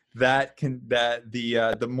 because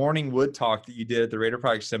the morning wood talk that you did at the Raider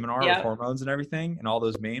Project seminar with hormones and everything and all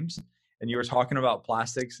those memes, and you were talking about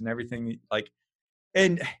plastics and everything, like,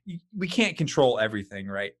 and we can't control everything,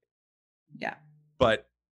 right? Yeah. But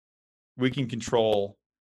we can control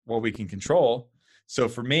what we can control. So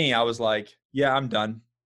for me, I was like, yeah, I'm done.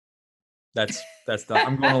 That's done.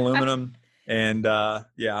 I'm going aluminum. And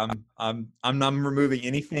I'm removing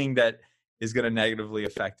anything that is going to negatively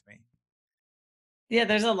affect me. Yeah,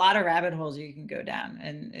 there's a lot of rabbit holes you can go down,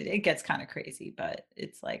 and it gets kind of crazy, but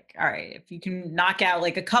it's like, all right, if you can knock out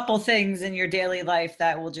like a couple things in your daily life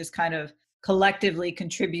that will just kind of collectively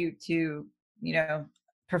contribute to,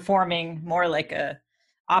 performing more like a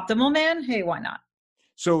optimal man, hey, why not?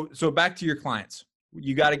 So back to your clients.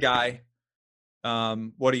 You got a guy.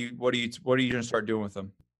 What are you going to start doing with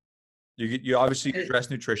them? You obviously address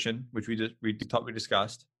nutrition, which we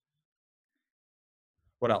discussed.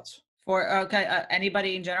 What else?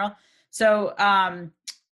 Anybody in general. So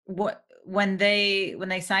when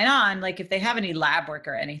they sign on, like if they have any lab work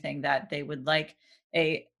or anything that they would like,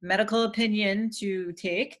 a medical opinion to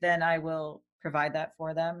take, then I will provide that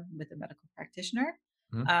for them with a medical practitioner,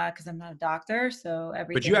 Mhm. because I'm not a doctor, so But you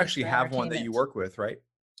everything is actually for have one that you entertainment. work with, right?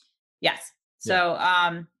 Yes. Yeah.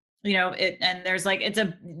 So, it, and there's like, it's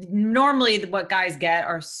a, normally what guys get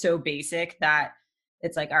are so basic that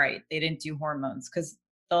it's like, all right, they didn't do hormones, because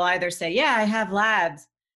they'll either say, yeah, I have labs,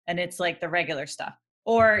 and it's like the regular stuff,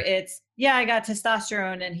 or it's, yeah, I got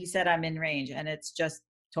testosterone and he said I'm in range, and it's just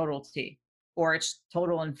total T, or it's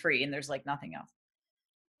total and free, and there's like nothing else.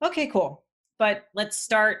 Okay, cool. But let's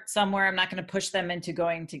start somewhere. I'm not going to push them into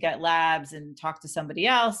going to get labs and talk to somebody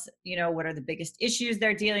else. What are the biggest issues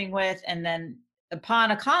they're dealing with? And then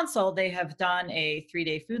upon a consult, they have done a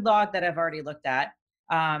 3-day food log that I've already looked at.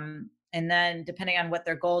 And then depending on what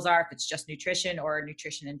their goals are, if it's just nutrition or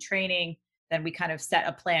nutrition and training, then we kind of set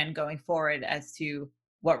a plan going forward as to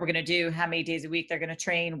what we're going to do, how many days a week they're going to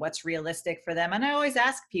train, what's realistic for them. And I always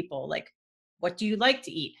ask people, like, what do you like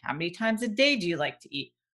to eat? How many times a day do you like to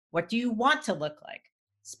eat? What do you want to look like?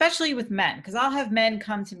 Especially with men, because I'll have men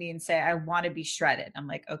come to me and say, I want to be shredded. I'm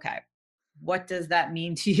like, okay, what does that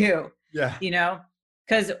mean to you? Yeah. You know,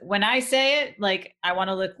 because when I say it, like, I want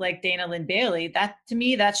to look like Dana Lynn Bailey, that to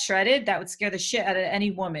me, that's shredded. That would scare the shit out of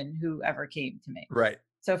any woman who ever came to me. Right.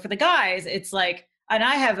 So for the guys, it's like, and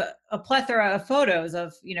I have a plethora of photos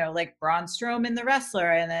of, like Braun Strowman, the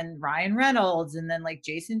wrestler, and then Ryan Reynolds, and then like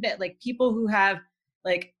Jason Bitt, like people who have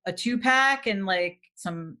like a 2-pack and like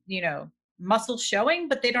some, muscle showing,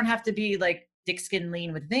 but they don't have to be like dick skin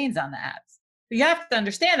lean with veins on the abs. But you have to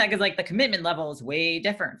understand that, because like the commitment level is way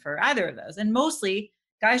different for either of those. And mostly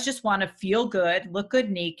guys just want to feel good, look good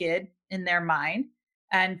naked in their mind,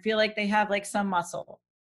 and feel like they have like some muscle.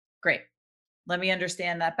 Great. Let me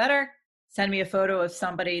understand that better. Send me a photo of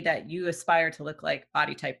somebody that you aspire to look like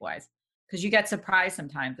body type wise. Because you get surprised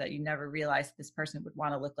sometimes that you never realized this person would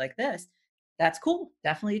want to look like this. That's cool.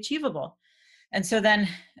 Definitely achievable. And so then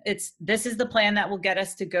this is the plan that will get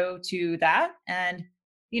us to go to that, and,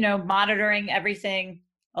 monitoring everything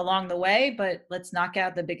along the way, but let's knock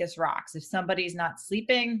out the biggest rocks. If somebody's not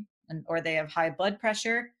sleeping, or they have high blood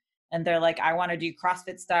pressure, and they're like, I want to do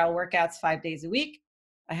CrossFit style workouts 5 days a week,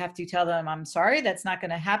 I have to tell them, I'm sorry, that's not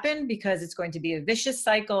going to happen, because it's going to be a vicious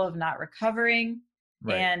cycle of not recovering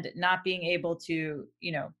Right. and not being able to,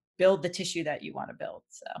 build the tissue that you want to build.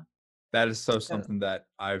 So, That is so so something that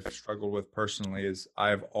I've struggled with personally. Is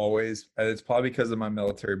I've always, and it's probably because of my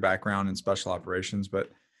military background and special operations, but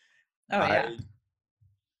oh I, yeah.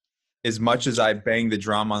 as much as I bang the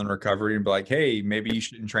drum on recovery and be like, hey, maybe you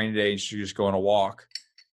shouldn't train today, you should just go on a walk,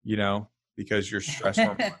 because your stress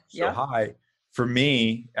hormone is so Yep. high. For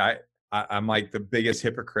me, I'm like the biggest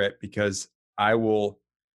hypocrite, because I will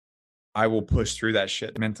push through that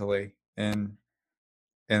shit mentally, and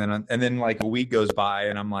then like a week goes by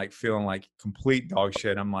and I'm like feeling like complete dog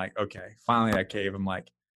shit. I'm like, okay, finally I cave. I'm like,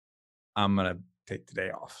 I'm gonna take the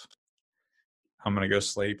day off. I'm gonna go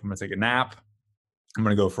sleep. I'm gonna take a nap. I'm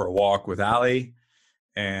gonna go for a walk with Allie,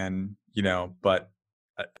 and but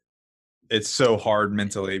uh, it's so hard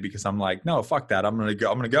mentally, because I'm like, no, fuck that. I'm gonna go.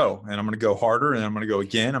 I'm gonna go, and I'm gonna go harder, and I'm gonna go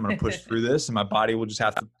again. I'm gonna push through this, and my body will just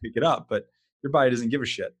have to pick it up. But your body doesn't give a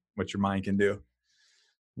shit what your mind can do.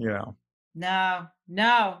 You know, No,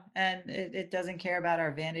 no. And it doesn't care about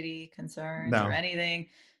our vanity concerns or no. anything,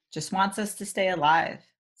 just wants us to stay alive.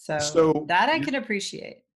 So So that I can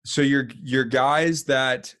appreciate. your guys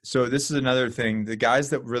that, so this is another thing, the guys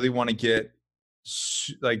that really want to get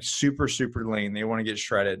like super lean, they want to get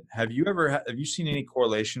shredded. Have you seen any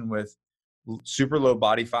correlation with super low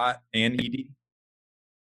body fat and ED?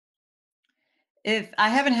 If I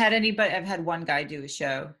haven't had any, but I've had one guy do a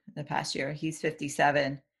show in the past year. He's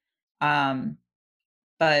 57. Um,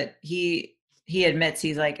 but he admits,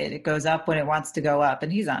 he's like, it goes up when it wants to go up,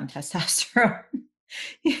 and he's on testosterone.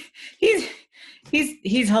 he's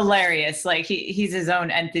he's hilarious. Like he's his own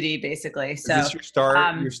entity basically. Is So this your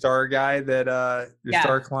um star guy that your yeah,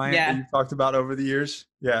 star client that yeah. you've talked about over the years?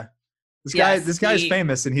 Yeah. Yes, This guy's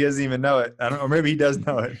famous and he doesn't even know it. I don't, or maybe he does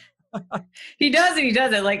know it. he does, and he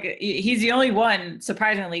does it like he's the only one,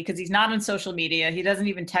 surprisingly, because he's not on social media. He doesn't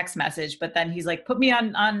even text message, but then he's like, put me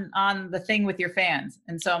on the thing with your fans.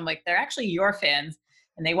 And so I'm like, they're actually your fans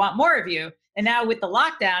and they want more of you. And now with the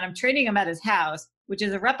lockdown, I'm training him at his house, which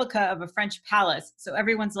is a replica of a French palace. So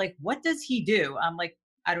everyone's like, what does he do? I'm like,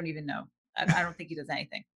 I don't even know. I don't think he does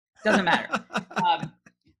anything. Doesn't matter. um,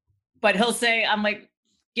 but he'll say, I'm like,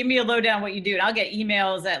 give me a lowdown what you do. And I'll get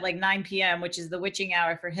emails at like 9 p.m., which is the witching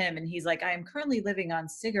hour for him. And he's like, I am currently living on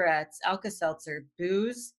cigarettes, Alka-Seltzer,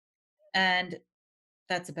 booze, and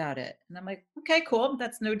that's about it. And I'm like, okay, cool.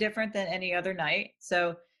 That's no different than any other night.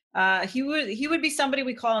 So He would be somebody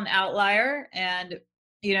we call an outlier, and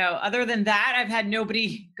other than that, I've had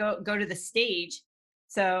nobody go to the stage.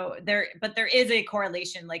 So but there is a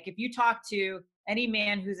correlation. Like if you talk to any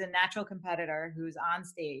man who's a natural competitor who's on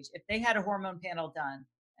stage, if they had a hormone panel done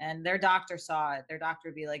and their doctor saw it, their doctor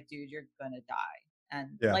would be like, "Dude, you're gonna die,"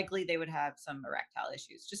 and Yeah. likely they would have some erectile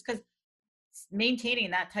issues just because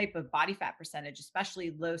maintaining that type of body fat percentage,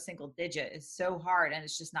 especially low single digit, is so hard and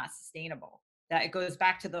it's just not sustainable. That it goes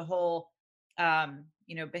back to the whole,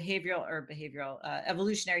 behavioral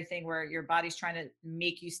evolutionary thing where your body's trying to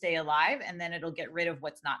make you stay alive and then it'll get rid of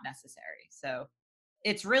what's not necessary. So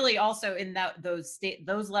it's really also in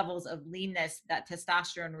those levels of leanness that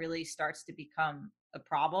testosterone really starts to become a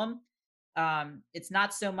problem. It's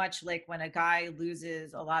not so much like when a guy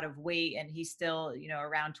loses a lot of weight and he's still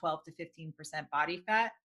around 12 to 15% body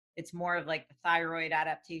fat. It's more of like the thyroid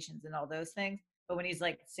adaptations and all those things. But when he's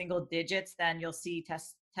like single digits, then you'll see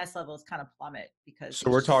test levels kind of plummet because So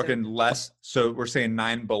he's we're just so. talking less. So we're saying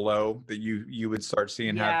 9 below that you would start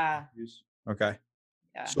seeing have Yeah, issues. Okay.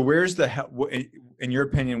 yeah. So where's in your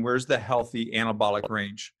opinion, where's the healthy anabolic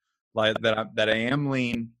range? Like that I am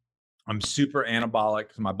lean, I'm super anabolic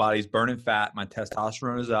because my body's burning fat, my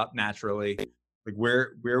testosterone is up naturally. Like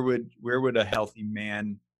where would a healthy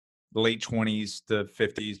man, late 20s to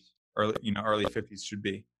 50s, early 50s should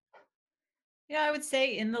be? Yeah, I would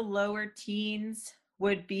say in the lower teens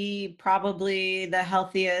would be probably the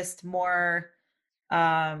healthiest, more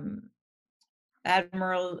um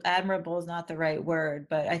admirable is not the right word,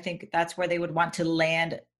 but I think that's where they would want to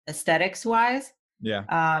land aesthetics wise.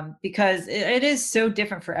 Yeah. Because it is so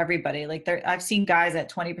different for everybody. Like I've seen guys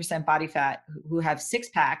at 20% body fat who have six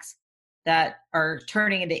packs that are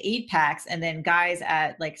turning into eight packs, and then guys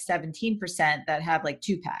at like 17% that have like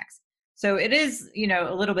two packs. So it is,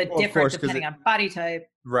 a little bit Well, of different course, because depending on body type.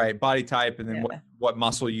 right, body type, and then what Yeah. what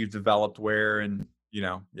muscle you've developed where, and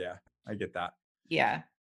yeah, I get that. Yeah.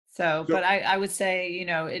 So, So but I would say,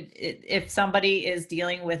 if somebody is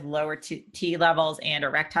dealing with lower T levels and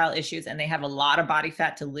erectile issues and they have a lot of body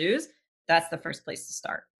fat to lose, that's the first place to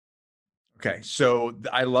start. okay, so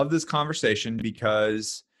I love this conversation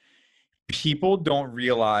because people don't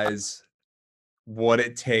realize what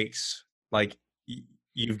it takes. Like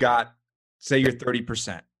you've got, say you're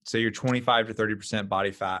 30%, say you're 25 to 30%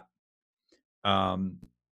 body fat. Um,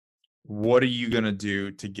 what are you gonna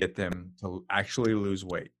do to get them to actually lose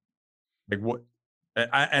weight? Like what?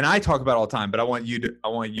 And I talk about it all the time, but I want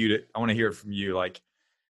to hear it from you. Like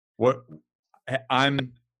what?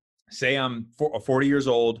 I'm say I'm 40 years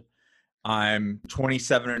old. I'm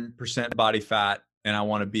 27% body fat, and I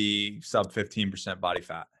want to be sub 15% body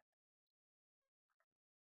fat.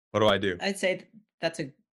 What do I do? I'd say that's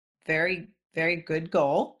a very, very good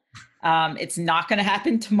goal. It's not going to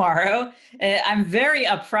happen tomorrow. I'm very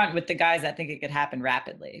upfront with the guys that think it could happen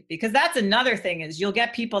rapidly, because that's another thing is you'll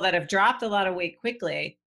get people that have dropped a lot of weight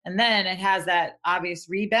quickly, and then it has that obvious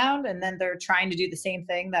rebound, and then they're trying to do the same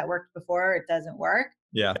thing that worked before. It doesn't work.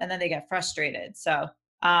 Yeah. And then they get frustrated. So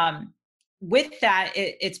um, with that,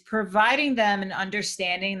 it's providing them an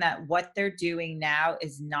understanding that what they're doing now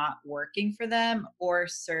is not working for them or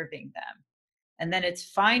serving them. And then it's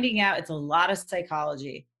finding out, it's a lot of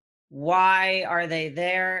psychology. Why are they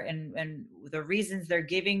there? And the reasons they're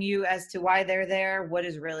giving you as to why they're there, what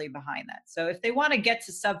is really behind that? So if they want to get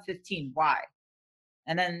to sub 15, why?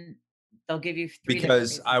 And then they'll give you three different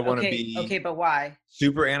Because I reasons. want to Okay, be but why?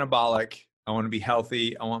 super anabolic. I want to be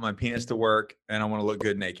healthy. I want my penis to work, and I want to look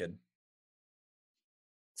good naked.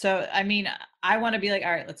 So, I mean, I want to be like,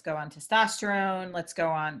 all right, let's go on testosterone. Let's go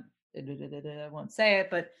on. I won't say it,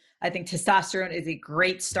 but I think testosterone is a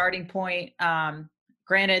great starting point.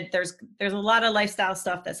 Granted, there's a lot of lifestyle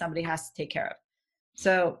stuff that somebody has to take care of.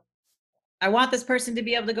 So I want this person to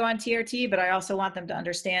be able to go on TRT, but I also want them to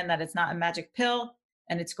understand that it's not a magic pill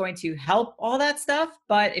and it's going to help all that stuff.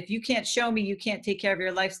 But if you can't show me you can't take care of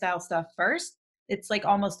your lifestyle stuff first, it's like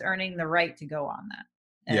almost earning the right to go on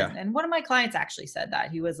that. Yeah. And one of my clients actually said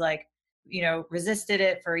that. He was like, resisted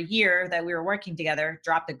it for a year that we were working together,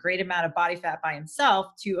 dropped a great amount of body fat by himself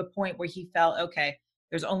to a point where he felt, okay,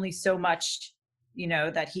 there's only so much,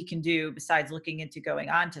 that he can do besides looking into going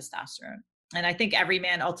on testosterone. And I think every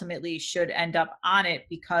man ultimately should end up on it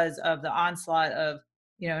because of the onslaught of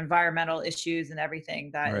environmental issues and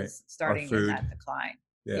everything that Right. is Our starting in food. that decline.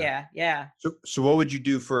 Yeah. Yeah. So what would you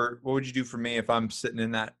do for me if I'm sitting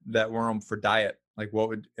in that realm for diet? Like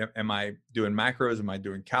am I doing macros? Am I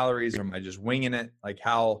doing calories? Or am I just winging it? Like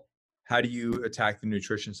how do you attack the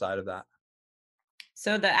nutrition side of that?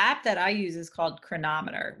 So the app that I use is called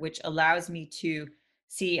Chronometer, which allows me to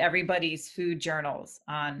see everybody's food journals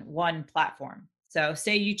on one platform. So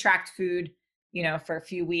say you tracked food, for a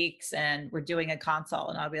few weeks and we're doing a consult,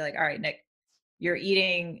 and I'll be like, all right, Nick, you're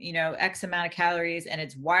eating, X amount of calories and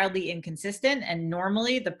it's wildly inconsistent. And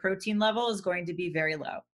normally the protein level is going to be very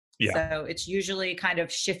low. Yeah. So it's usually kind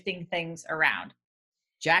of shifting things around.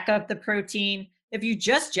 Jack up the protein. If you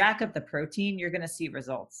just jack up the protein, you're going to see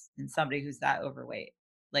results in somebody who's that overweight.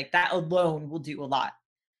 Like that alone will do a lot.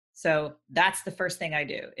 So that's the first thing I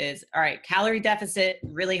do is, all right, calorie deficit,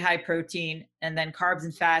 really high protein, and then carbs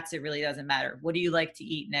and fats, it really doesn't matter. What do you like to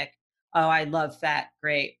eat, Nick? Oh, I love fat.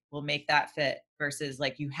 Great. We'll make that fit versus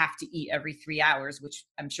like you have to eat every 3 hours, which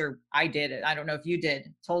I'm sure I did. I don't know if you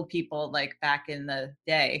did, told people like back in the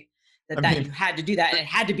day that you had to do that. And it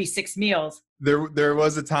had to be 6 meals. There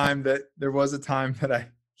was a time that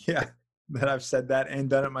that I've said that and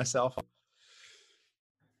done it myself.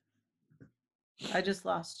 I just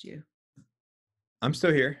lost you. I'm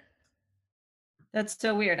still here. That's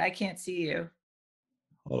so weird. I can't see you.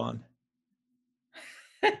 Hold on.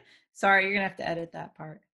 Sorry, you're going to have to edit that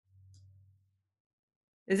part.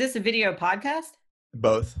 Is this a video podcast?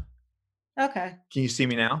 Both. Okay. Can you see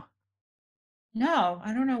me now? No,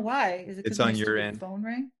 I don't know why. Is it It's on your end. Phone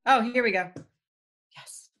ring? Oh, here we go.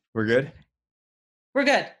 Yes. We're good? We're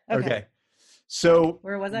good. Okay. So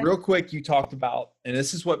where was I? Real quick, you talked about, and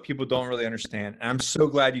this is what people don't really understand. And I'm so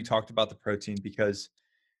glad you talked about the protein because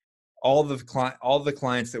all the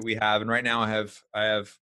clients that we have, and right now I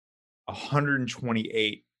have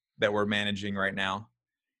 128 that we're managing right now.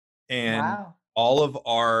 And wow. all of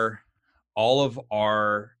our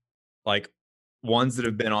like ones that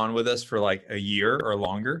have been on with us for like a year or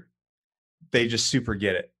longer, they just super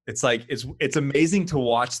get it. It's like, it's amazing to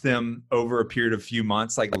watch them over a period of a few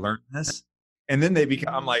months, like learn this. And then they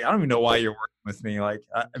become, I'm like, I don't even know why you're working with me. Like,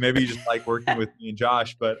 maybe you just like working with me and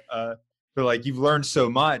Josh, but like you've learned so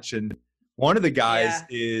much. And one of the guys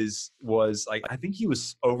was like, I think he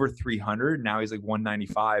was over 300. Now he's like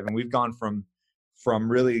 195. And we've gone from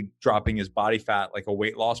really dropping his body fat, like a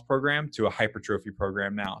weight loss program, to a hypertrophy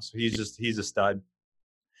program now. So he's a stud.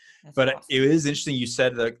 That's awesome. It is interesting you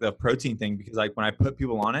said the protein thing, because like when I put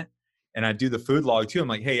people on it and I do the food log too, I'm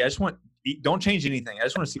like, hey, don't change anything. I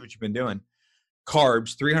just want to see what you've been doing.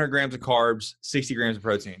 Carbs, 300 grams of carbs, 60 grams of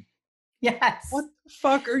protein. Yes. What the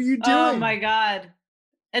fuck are you doing? Oh my God.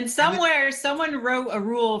 And somewhere someone wrote a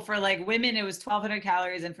rule for like women, it was 1,200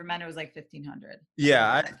 calories. And for men, it was like 1,500.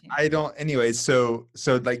 Yeah. I don't, anyways. So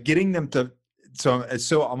like getting them to, it's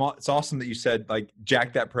awesome that you said like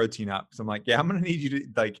jack that protein up. So I'm like, yeah, I'm going to need you to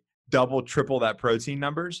like double, triple that protein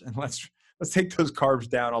numbers. And let's take those carbs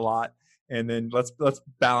down a lot. And then let's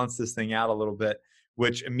balance this thing out a little bit,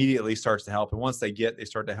 which immediately starts to help. And once they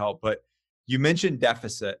start to help. But you mentioned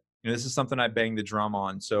deficit. This is something I bang the drum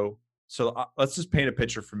on. So let's just paint a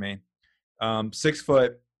picture for me. 6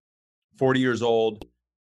 foot, 40 years old.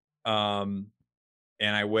 And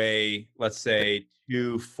I weigh, let's say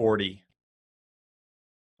 240.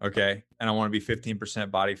 Okay. And I want to be 15%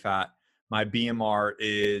 body fat. My BMR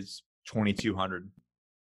is 2,200.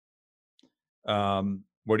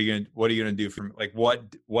 What are you going to do for me? Like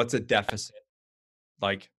what's a deficit?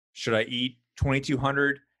 Like, should I eat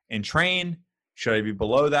 2,200 and train? Should I be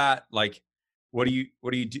below that? Like, what do you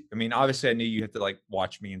do? I mean, obviously I knew you have to like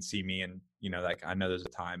watch me and see me and like, I know there's a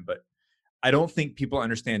time, but I don't think people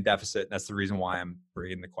understand deficit. That's the reason why I'm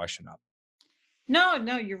bringing the question up.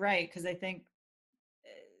 No, you're right. Cause I think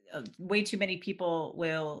way too many people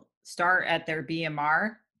will start at their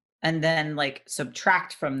BMR and then like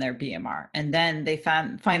subtract from their BMR. And then they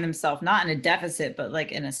find themselves not in a deficit, but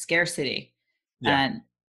like in a scarcity. Yeah. And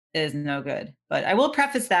it is no good. But I will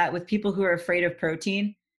preface that with people who are afraid of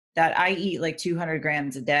protein, that I eat like 200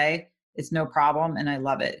 grams a day. It's no problem. And I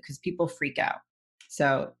love it because people freak out.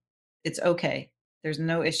 So it's okay. There's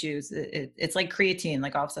no issues. It's like creatine,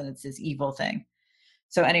 like all of a sudden it's this evil thing.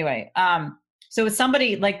 So anyway, so with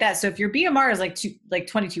somebody like that, so if your BMR is like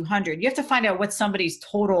 2,200, you have to find out what somebody's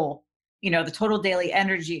total, the total daily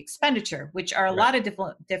energy expenditure, which are a lot of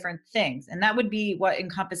different things. And that would be what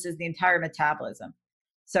encompasses the entire metabolism.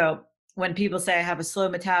 So when people say I have a slow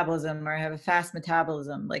metabolism or I have a fast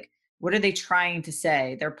metabolism, like what are they trying to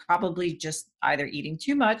say? They're probably just either eating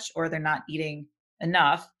too much or they're not eating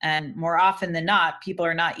enough. And more often than not, people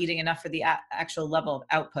are not eating enough for the actual level of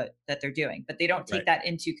output that they're doing, but they don't take that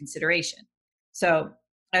into consideration. So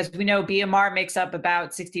as we know, BMR makes up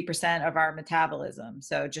about 60% of our metabolism.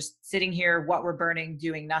 So just sitting here, what we're burning,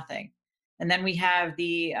 doing nothing. And then we have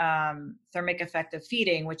the thermic effect of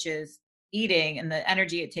feeding, which is eating and the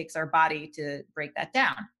energy it takes our body to break that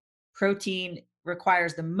down. Protein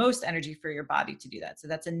requires the most energy for your body to do that. So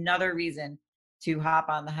that's another reason to hop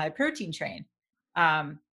on the high protein train.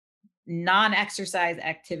 non-exercise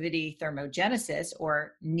activity thermogenesis,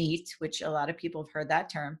 or NEAT, which a lot of people have heard that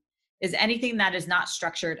term, is anything that is not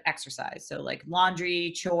structured exercise. So like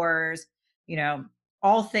laundry, chores, you know,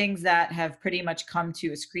 all things that have pretty much come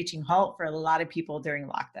to a screeching halt for a lot of people during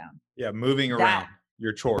lockdown. Yeah, moving That, around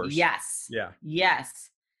your chores. yes, Yeah. yes,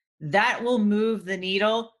 that will move the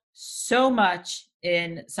needle so much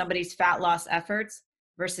in somebody's fat loss efforts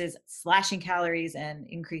versus slashing calories and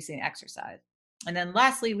increasing exercise. And then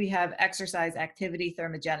lastly, we have exercise activity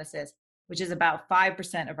thermogenesis, which is about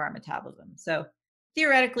 5% of our metabolism. So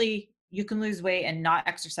theoretically, you can lose weight and not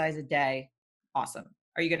exercise a day. Awesome.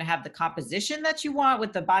 Are you going to have the composition that you want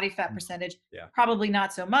with the body fat percentage? Yeah. Probably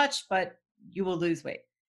not so much, but you will lose weight.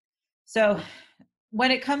 So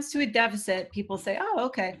when it comes to a deficit, people say, oh,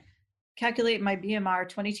 okay, calculate my BMR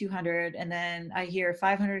 2200, and then I hear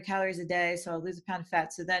 500 calories a day, so I'll lose a pound of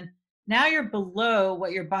fat. So then now you're below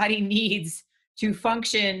what your body needs to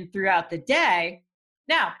function throughout the day.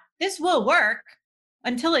 Now, this will work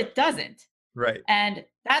until it doesn't. Right. And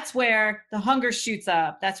that's where the hunger shoots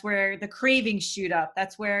up. That's where the cravings shoot up.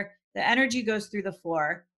 That's where the energy goes through the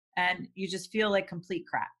floor and you just feel like complete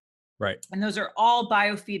crap. Right. And those are all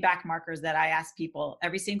biofeedback markers that I ask people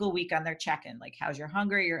every single week on their check-in, like how's your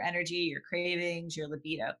hunger, your energy, your cravings, your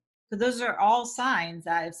libido. So those are all signs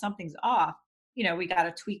that if something's off, you know, we got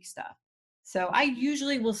to tweak stuff. So I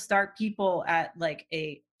usually will start people at like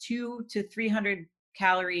a 200 to 300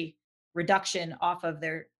 calorie reduction off of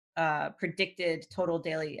their predicted total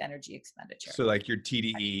daily energy expenditure. So like your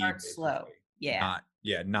TDE. Start slow. Yeah.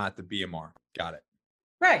 Not the BMR. Got it.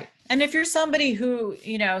 Right. And if you're somebody who,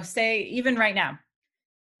 you know, say even right now,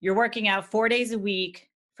 you're working out 4 days a week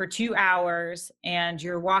for 2 hours and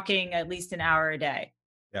you're walking at least an hour a day.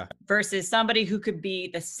 Yeah. Versus somebody who could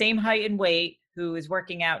be the same height and weight, who is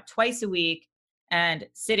working out twice a week and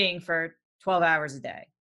sitting for 12 hours a day.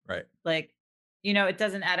 Right. Like, you know, it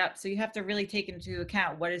doesn't add up. So you have to really take into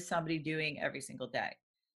account what is somebody doing every single day.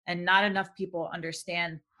 And not enough people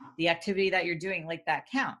understand the activity that you're doing, like that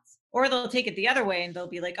counts. Or they'll take it the other way and they'll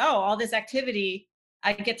be like, oh, all this activity,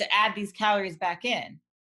 I get to add these calories back in.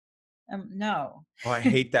 No. Oh, I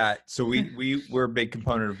hate that. So we're a big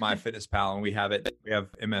component of MyFitnessPal, and we have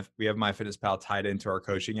MyFitnessPal tied into our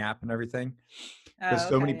coaching app and everything. Because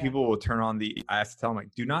so many people will turn on I have to tell them,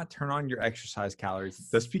 like, do not turn on your exercise calories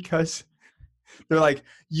just because they're like,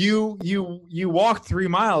 you walk 3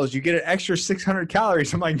 miles, you get an extra 600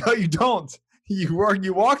 calories. I'm like, no, you don't. You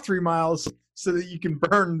walk 3 miles so that you can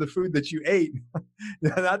burn the food that you ate,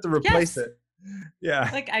 not to replace it. Yeah.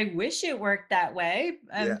 Like, I wish it worked that way.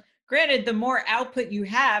 Yeah. Granted, the more output you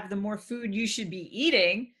have, the more food you should be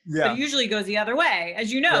eating. Yeah. But it usually goes the other way.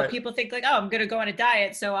 As you know, people think like, oh, I'm going to go on a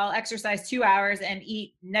diet, so I'll exercise 2 hours and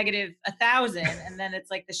eat negative 1,000. And then it's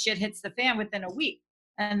like the shit hits the fan within a week.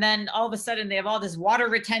 And then all of a sudden they have all this water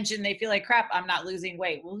retention. They feel like, crap, I'm not losing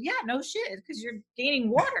weight. Well, yeah, no shit, because you're gaining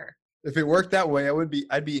water. If it worked that way,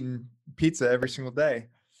 I'd be eating pizza every single day.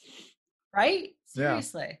 Right?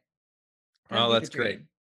 Seriously. Yeah. Oh, that's great.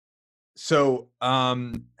 So,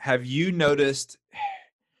 have you noticed,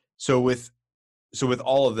 so with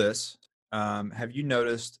all of this, have you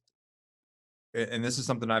noticed, and this is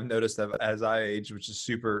something I've noticed as I age, which is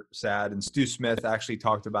super sad. And Stu Smith actually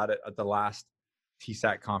talked about it at the last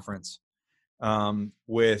TSAT conference,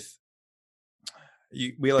 with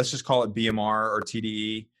let's just call it BMR or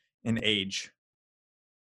TDE and age.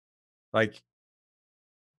 Like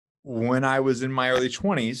when I was in my early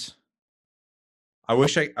 20s, I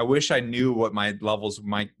wish I knew what my levels,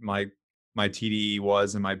 my TDE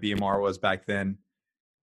was and my BMR was back then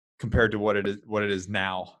compared to what it is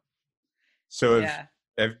now. So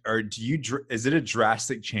is it a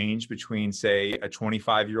drastic change between, say, a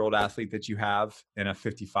 25-year-old athlete that you have and a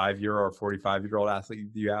 55-year-old or 45-year-old athlete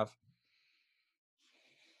you have?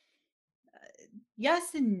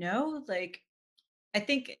 Yes and no. Like, I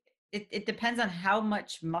think it depends on how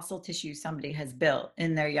much muscle tissue somebody has built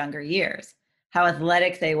in their younger years, how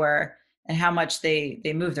athletic they were, and how much they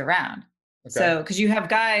moved around. Okay. So, because you have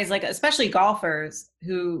guys like, especially golfers,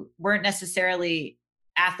 who weren't necessarily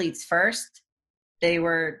athletes first. They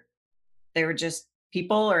were just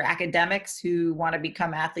people or academics who want to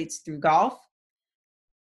become athletes through golf.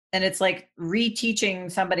 And it's like reteaching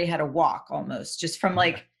somebody how to walk almost, just from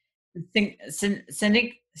like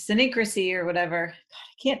synchrony or whatever. God,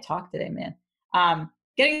 I can't talk today, man.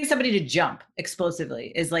 Getting somebody to jump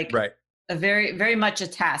explosively is like a very, very much a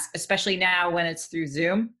task, especially now when it's through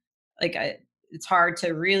Zoom. Like it's hard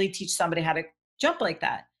to really teach somebody how to jump like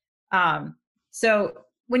that. So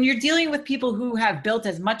when you're dealing with people who have built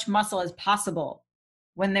as much muscle as possible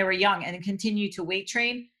when they were young and continue to weight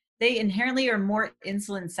train, they inherently are more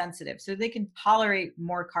insulin sensitive, so they can tolerate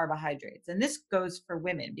more carbohydrates. And this goes for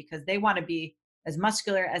women because they want to be as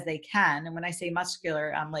muscular as they can. And when I say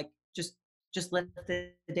muscular, I'm like, just lift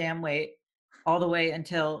the damn weight all the way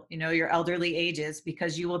until your elderly ages,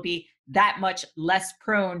 because you will be that much less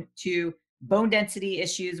prone to bone density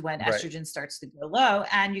issues when Right. estrogen starts to go low,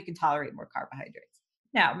 and you can tolerate more carbohydrates.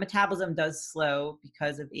 Now, metabolism does slow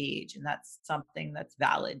because of age, and that's something that's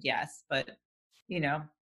valid, yes, but you know,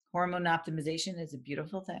 hormone optimization is a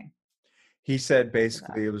beautiful thing. He said So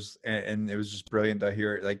basically that. it was, and it was just brilliant to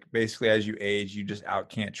hear it. Like basically, as you age, you just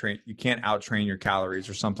you can't out train your calories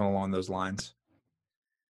or something along those lines.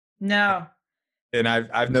 No. And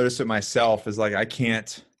I've noticed it myself is like I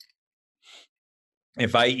can't,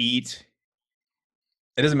 if I eat,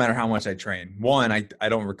 it doesn't matter how much I train. One, I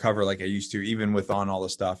don't recover like I used to, even with on all the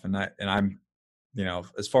stuff. And I'm,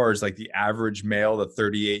 as far as like the average male, the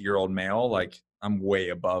 38-year-old male, like I'm way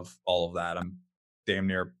above all of that. I'm damn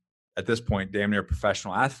near, at this point, damn near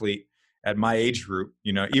professional athlete at my age group,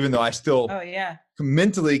 even though I still Oh yeah.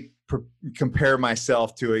 mentally compare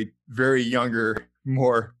myself to a very younger,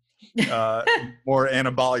 uh, more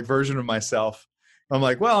anabolic version of myself. I'm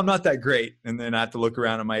like, well, I'm not that great. And then I have to look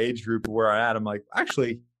around at my age group where I'm at. I'm like,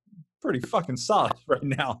 actually, pretty fucking solid right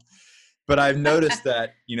now. But I've noticed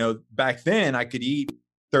that, back then I could eat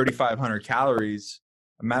 3,500 calories.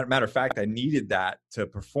 Matter of fact, I needed that to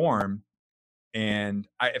perform. And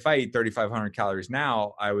if I eat 3,500 calories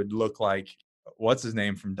now, I would look like what's his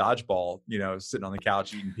name from Dodgeball, sitting on the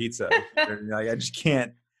couch eating pizza. Like,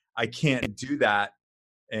 I can't do that.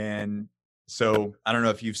 And so I don't know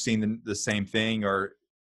if you've seen the same thing, or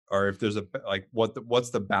if there's what's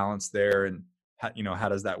the balance there, and how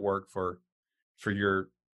does that work for your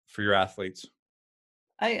athletes?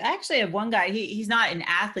 I actually have one guy. He's not an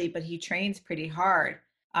athlete, but he trains pretty hard.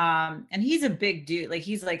 And he's a big dude. Like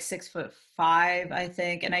he's like 6'5", I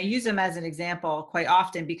think. And I use him as an example quite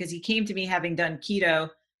often because he came to me having done keto,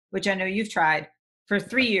 which I know you've tried, for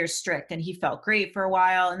 3 years strict, and he felt great for a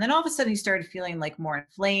while. And then all of a sudden he started feeling like more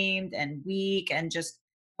inflamed and weak, and just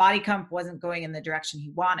body comp wasn't going in the direction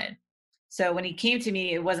he wanted. So when he came to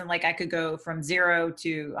me, it wasn't like I could go from 0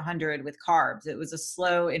 to 100 with carbs. It was a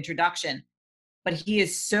slow introduction, but he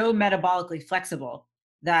is so metabolically flexible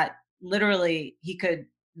that literally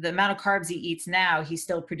the amount of carbs he eats now, he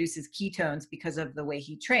still produces ketones because of the way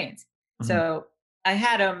he trains. Mm-hmm. So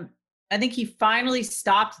I think he finally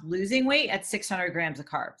stopped losing weight at 600 grams of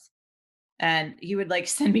carbs. And he would like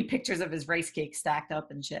send me pictures of his rice cake stacked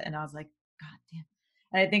up and shit. And I was like, God damn.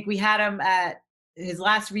 And I think we had him at his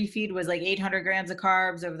last refeed was like 800 grams of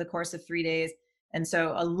carbs over the course of 3 days. And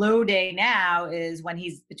so a low day now is when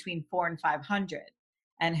he's between 400 and 500.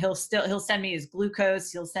 And he'll send me his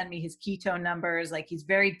glucose, he'll send me his ketone numbers. Like he's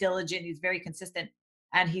very diligent, he's very consistent,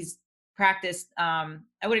 and he's practiced, I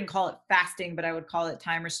wouldn't call it fasting, but I would call it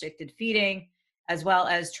time restricted feeding, as well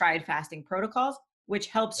as tried fasting protocols, which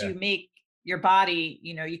helps Yeah. you make your body,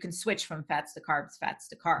 you can switch from fats to carbs, fats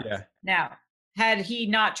to carbs. Yeah. Now, had he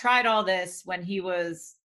not tried all this when he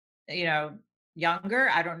was, you know, younger,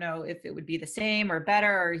 I don't know if it would be the same or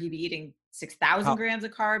better, or he'd be eating 6,000 How grams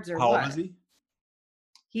of carbs or how old is what. he?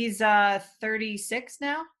 He's 36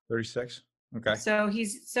 now. 36. Okay. So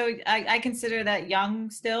I consider that young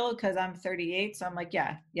still because I'm 38. So I'm like,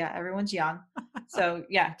 yeah, everyone's young. So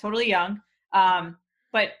yeah, totally young.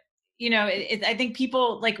 But I think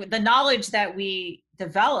people like the knowledge that we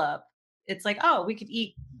develop. It's like, oh, we could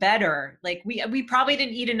eat better. Like we probably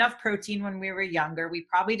didn't eat enough protein when we were younger. We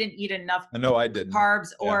probably didn't eat enough I know I didn't.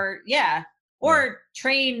 carbs, Yeah. or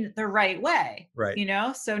train the right way. Right.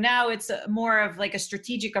 So now it's more of like a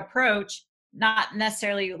strategic approach, not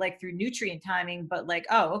necessarily like through nutrient timing, but like,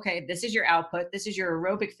 oh, okay, this is your output, this is your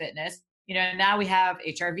aerobic fitness. Now we have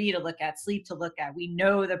HRV to look at, sleep to look at. We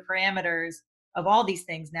know the parameters of all these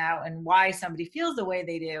things now and why somebody feels the way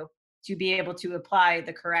they do, to be able to apply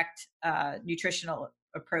the correct nutritional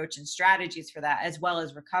approach and strategies for that, as well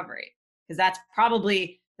as recovery. Because that's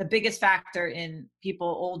probably the biggest factor in people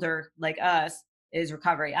older like us, is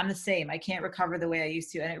recovery. I'm the same. I can't recover the way I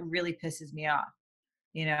used to, and it really pisses me off.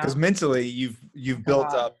 Because mentally you've Like a built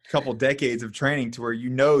log. up a couple decades of training to where you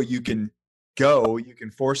can you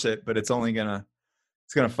can force it, but it's gonna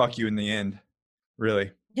fuck you in the end.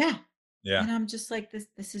 Really. Yeah. Yeah. And I'm just like,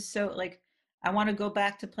 this is so like, I want to go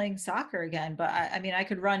back to playing soccer again, but I mean, I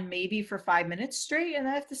could run maybe for 5 minutes straight and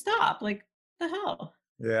I have to stop. Like, the hell?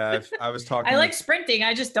 Yeah. I was I talking like with sprinting.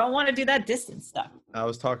 I just don't want to do that distance stuff.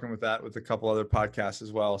 a couple other podcasts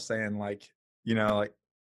as well, saying like, like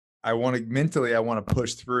I want to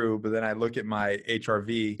push through, but then I look at my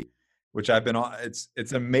HRV, which I've been on.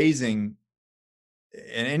 It's amazing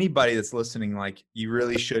and anybody that's listening, like you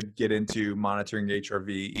really should get into monitoring HRV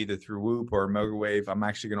either through Whoop or Omega Wave. I'm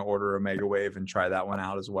actually going to order Omega Wave and try that one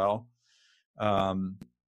out as well. That's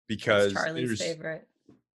Because Charlie's there's, favorite.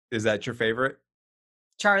 is that your favorite?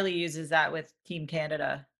 Charlie uses that with Team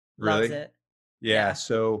Canada. Loves Really? it. Yeah. Yeah.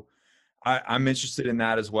 So I'm interested in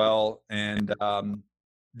that as well. And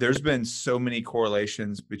there's been so many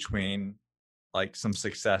correlations between like some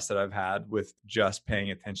success that I've had with just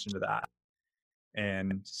paying attention to that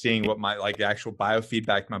and seeing what my like the actual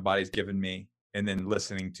biofeedback my body's given me, and then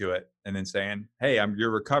listening to it and then saying, hey, you're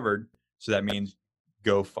recovered, so that means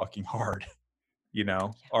go fucking hard. Yeah.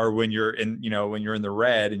 Or when you're in, when you're in the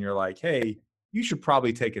red and you're like, hey, you should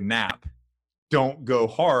probably take a nap, don't go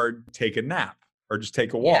hard, take a nap, or just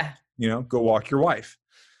take a walk, Yeah. go walk your wife.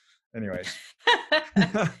 Anyways. No,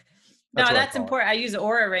 That's what I that's call it. important. I use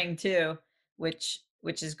Aura Ring too, which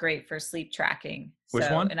is great for sleep tracking. Which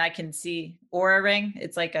So, one? and I can see Aura Ring.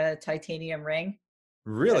 It's like a titanium ring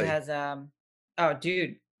that Really? has oh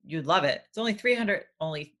dude, you'd love it. It's only 300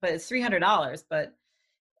 only, but it's $300, but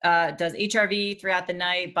does HRV throughout the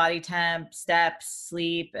night, body temp, steps,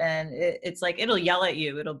 sleep, and it's like it'll yell at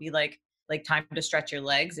you. It'll be like time to stretch your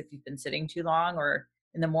legs if you've been sitting too long, or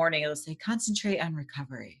in the morning it'll say concentrate on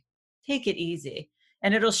recovery, take it easy,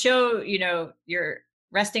 and it'll show your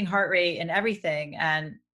resting heart rate and everything.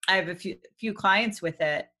 And I have a few clients with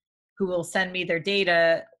it who will send me their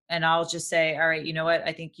data, and I'll just say, all right, you know what,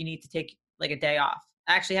 I think you need to take like a day off.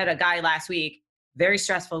 I actually had a guy last week, very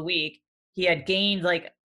stressful week. He had gained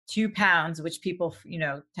like 2 pounds, which people,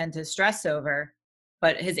 tend to stress over,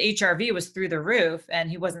 but his HRV was through the roof and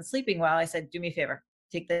he wasn't sleeping well. I said, do me a favor,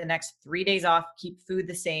 take the next 3 days off, keep food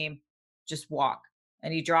the same, just walk.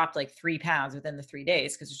 And he dropped like 3 pounds within the 3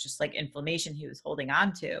 days because it's just like inflammation he was holding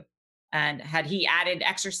on to. And had he added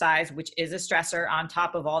exercise, which is a stressor, on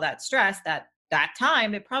top of all that stress, that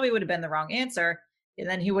time, it probably would have been the wrong answer. And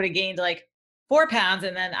then he would have gained like 4 pounds,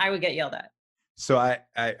 and then I would get yelled at. So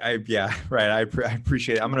yeah, right. I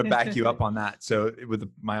appreciate it. I'm going to back you up on that. So with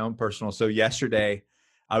my own personal, so yesterday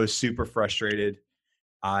I was super frustrated.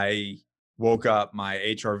 I woke up, my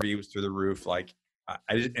HRV was through the roof. Like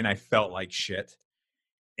and I felt like shit,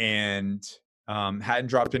 and hadn't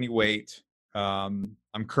dropped any weight.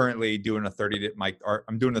 I'm currently doing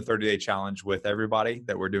I'm doing a 30-day challenge with everybody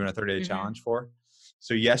that we're doing a 30-day Mm-hmm. challenge for.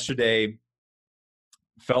 So yesterday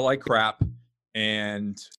felt like crap,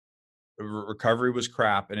 and recovery was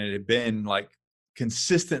crap, and it had been like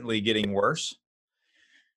consistently getting worse.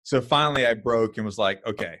 So finally I broke and was like,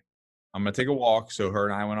 okay, I'm going to take a walk. So her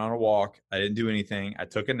and I went on a walk. I didn't do anything. I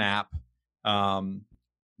took a nap. Um,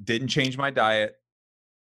 didn't change my diet.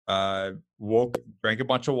 Drank a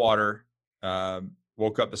bunch of water.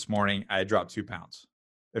 Woke up this morning. I had dropped 2 pounds.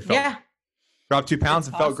 It felt Yeah, great. Dropped 2 pounds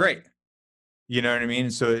it's and felt great. awesome. You know what I mean?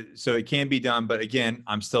 So it can be done, but again,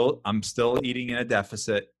 I'm still eating in a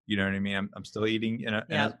deficit. You know what I mean? I'm still eating in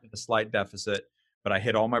Yep. a slight deficit, but I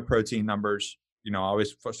hit all my protein numbers. I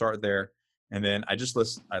always start there, and then I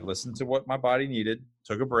listened to what my body needed,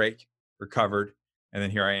 took a break, recovered, and then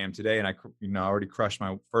here I am today. And I already crushed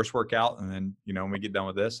my first workout, and then when we get done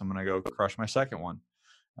with this, I'm gonna go crush my second one.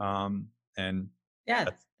 And Yeah,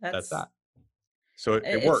 that's that's that. So it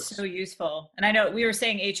it's so works. useful. And I know we were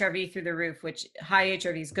saying HRV through the roof, which high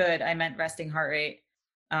HRV is good. I meant resting heart rate.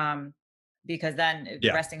 Um, because then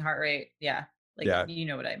Yeah, resting heart rate, yeah, like yeah. you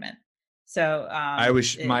know what I meant. So I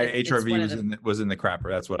wish my it's HRV one of the was in the crapper.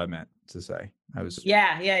 That's what I meant to say. I was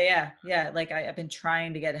yeah. Like I've been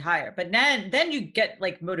trying to get higher, but then you get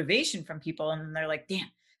like motivation from people, and they're like, damn,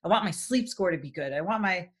 I want my sleep score to be good. I want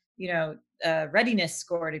my readiness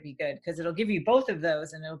score to be good, because it'll give you both of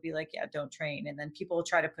those, and it'll be like, yeah, don't train, and then people will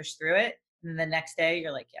try to push through it, and then the next day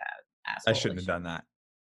you're like, yeah, I asshole, I shouldn't have should. done that.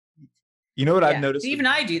 You know what I've Yeah, noticed with even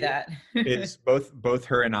I do you that. is both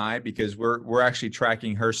her and I, because we're actually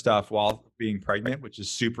tracking her stuff while being pregnant, which is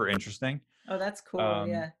super interesting. Oh, that's cool. Um,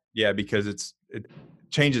 Yeah. yeah, because it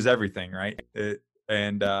changes everything, right?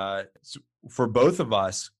 And for both of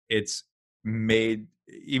us, it's made,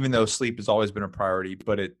 even though sleep has always been a priority,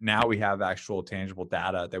 but now we have actual tangible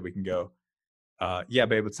data that we can go, yeah,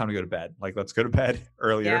 babe, it's time to go to bed. Like, let's go to bed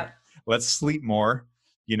earlier. Yeah. Let's sleep more,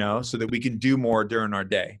 so that we can do more during our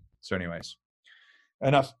day. So, anyways,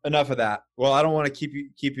 enough of that. Well, I don't want to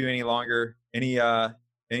keep you any longer. Any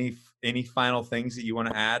final things that you want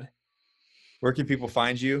to add? Where can people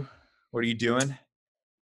find you? What are you doing?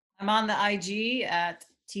 I'm on the IG at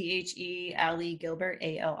THE Gilbert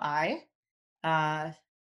ALI. Uh,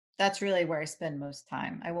 that's really where I spend most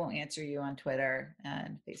time. I won't answer you on Twitter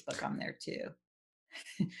and Facebook. I'm there too.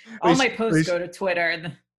 All Please, my posts please, go to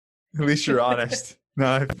Twitter. At least you're honest.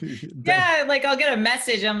 No, Yeah, like I'll get a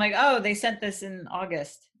message. I'm like, oh, they sent this in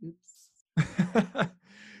August. Oops.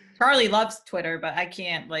 Charlie loves Twitter, but I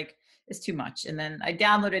can't. Like, it's too much. And then I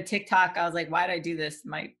downloaded TikTok. I was like, why did I do this?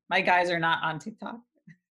 My guys are not on TikTok.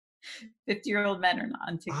 50-year-old men are not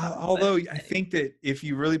on TikTok. Although I think that if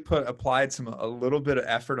you really applied a little bit of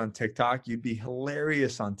effort on TikTok, you'd be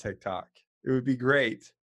hilarious on TikTok. It would be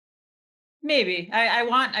great. Maybe I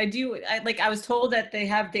was told that they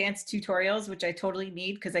have dance tutorials, which I totally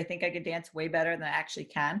need because I think I could dance way better than I actually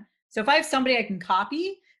can. So if I have somebody I can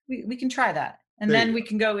copy, we can try that. And There then you we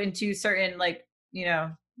can go into certain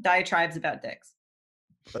diatribes about dicks.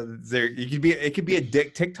 It could be a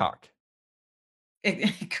dick TikTok.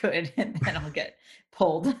 It could, and then I'll get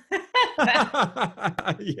pulled.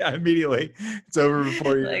 Yeah, immediately. It's over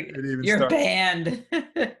before you Like, it even you're starts. banned.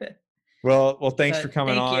 Well, thanks for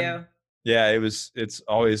coming on. Thank you. Yeah,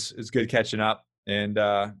 it's good catching up, and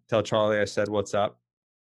tell Charlie I said what's up.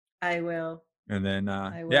 I will. And then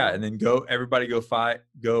I will. yeah, and then everybody go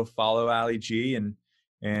follow Ali G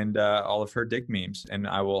and all of her dick memes, and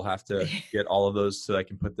I will have to get all of those so I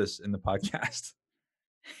can put this in the podcast.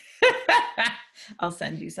 I'll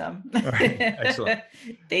send you some. All right, excellent.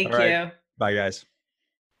 Thank you. Bye, guys.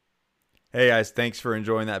 Hey, guys. Thanks for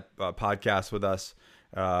enjoying that podcast with us.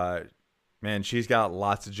 Man, she's got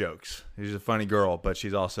lots of jokes. She's a funny girl, but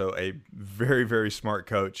she's also a very, very smart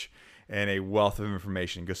coach and a wealth of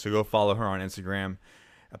information. So go follow her on Instagram.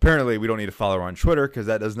 Apparently, we don't need to follow her on Twitter because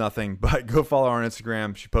that does nothing, but go follow her on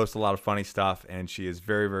Instagram. She posts a lot of funny stuff, and she is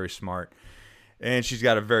very, very smart. And she's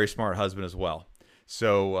got a very smart husband as well.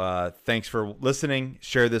 So thanks for listening.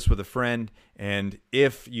 Share this with a friend. And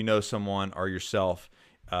if you know someone or yourself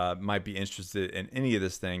might be interested in any of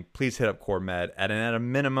this thing, please hit up Core Med. At a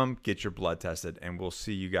minimum, get your blood tested. And we'll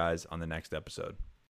see you guys on the next episode.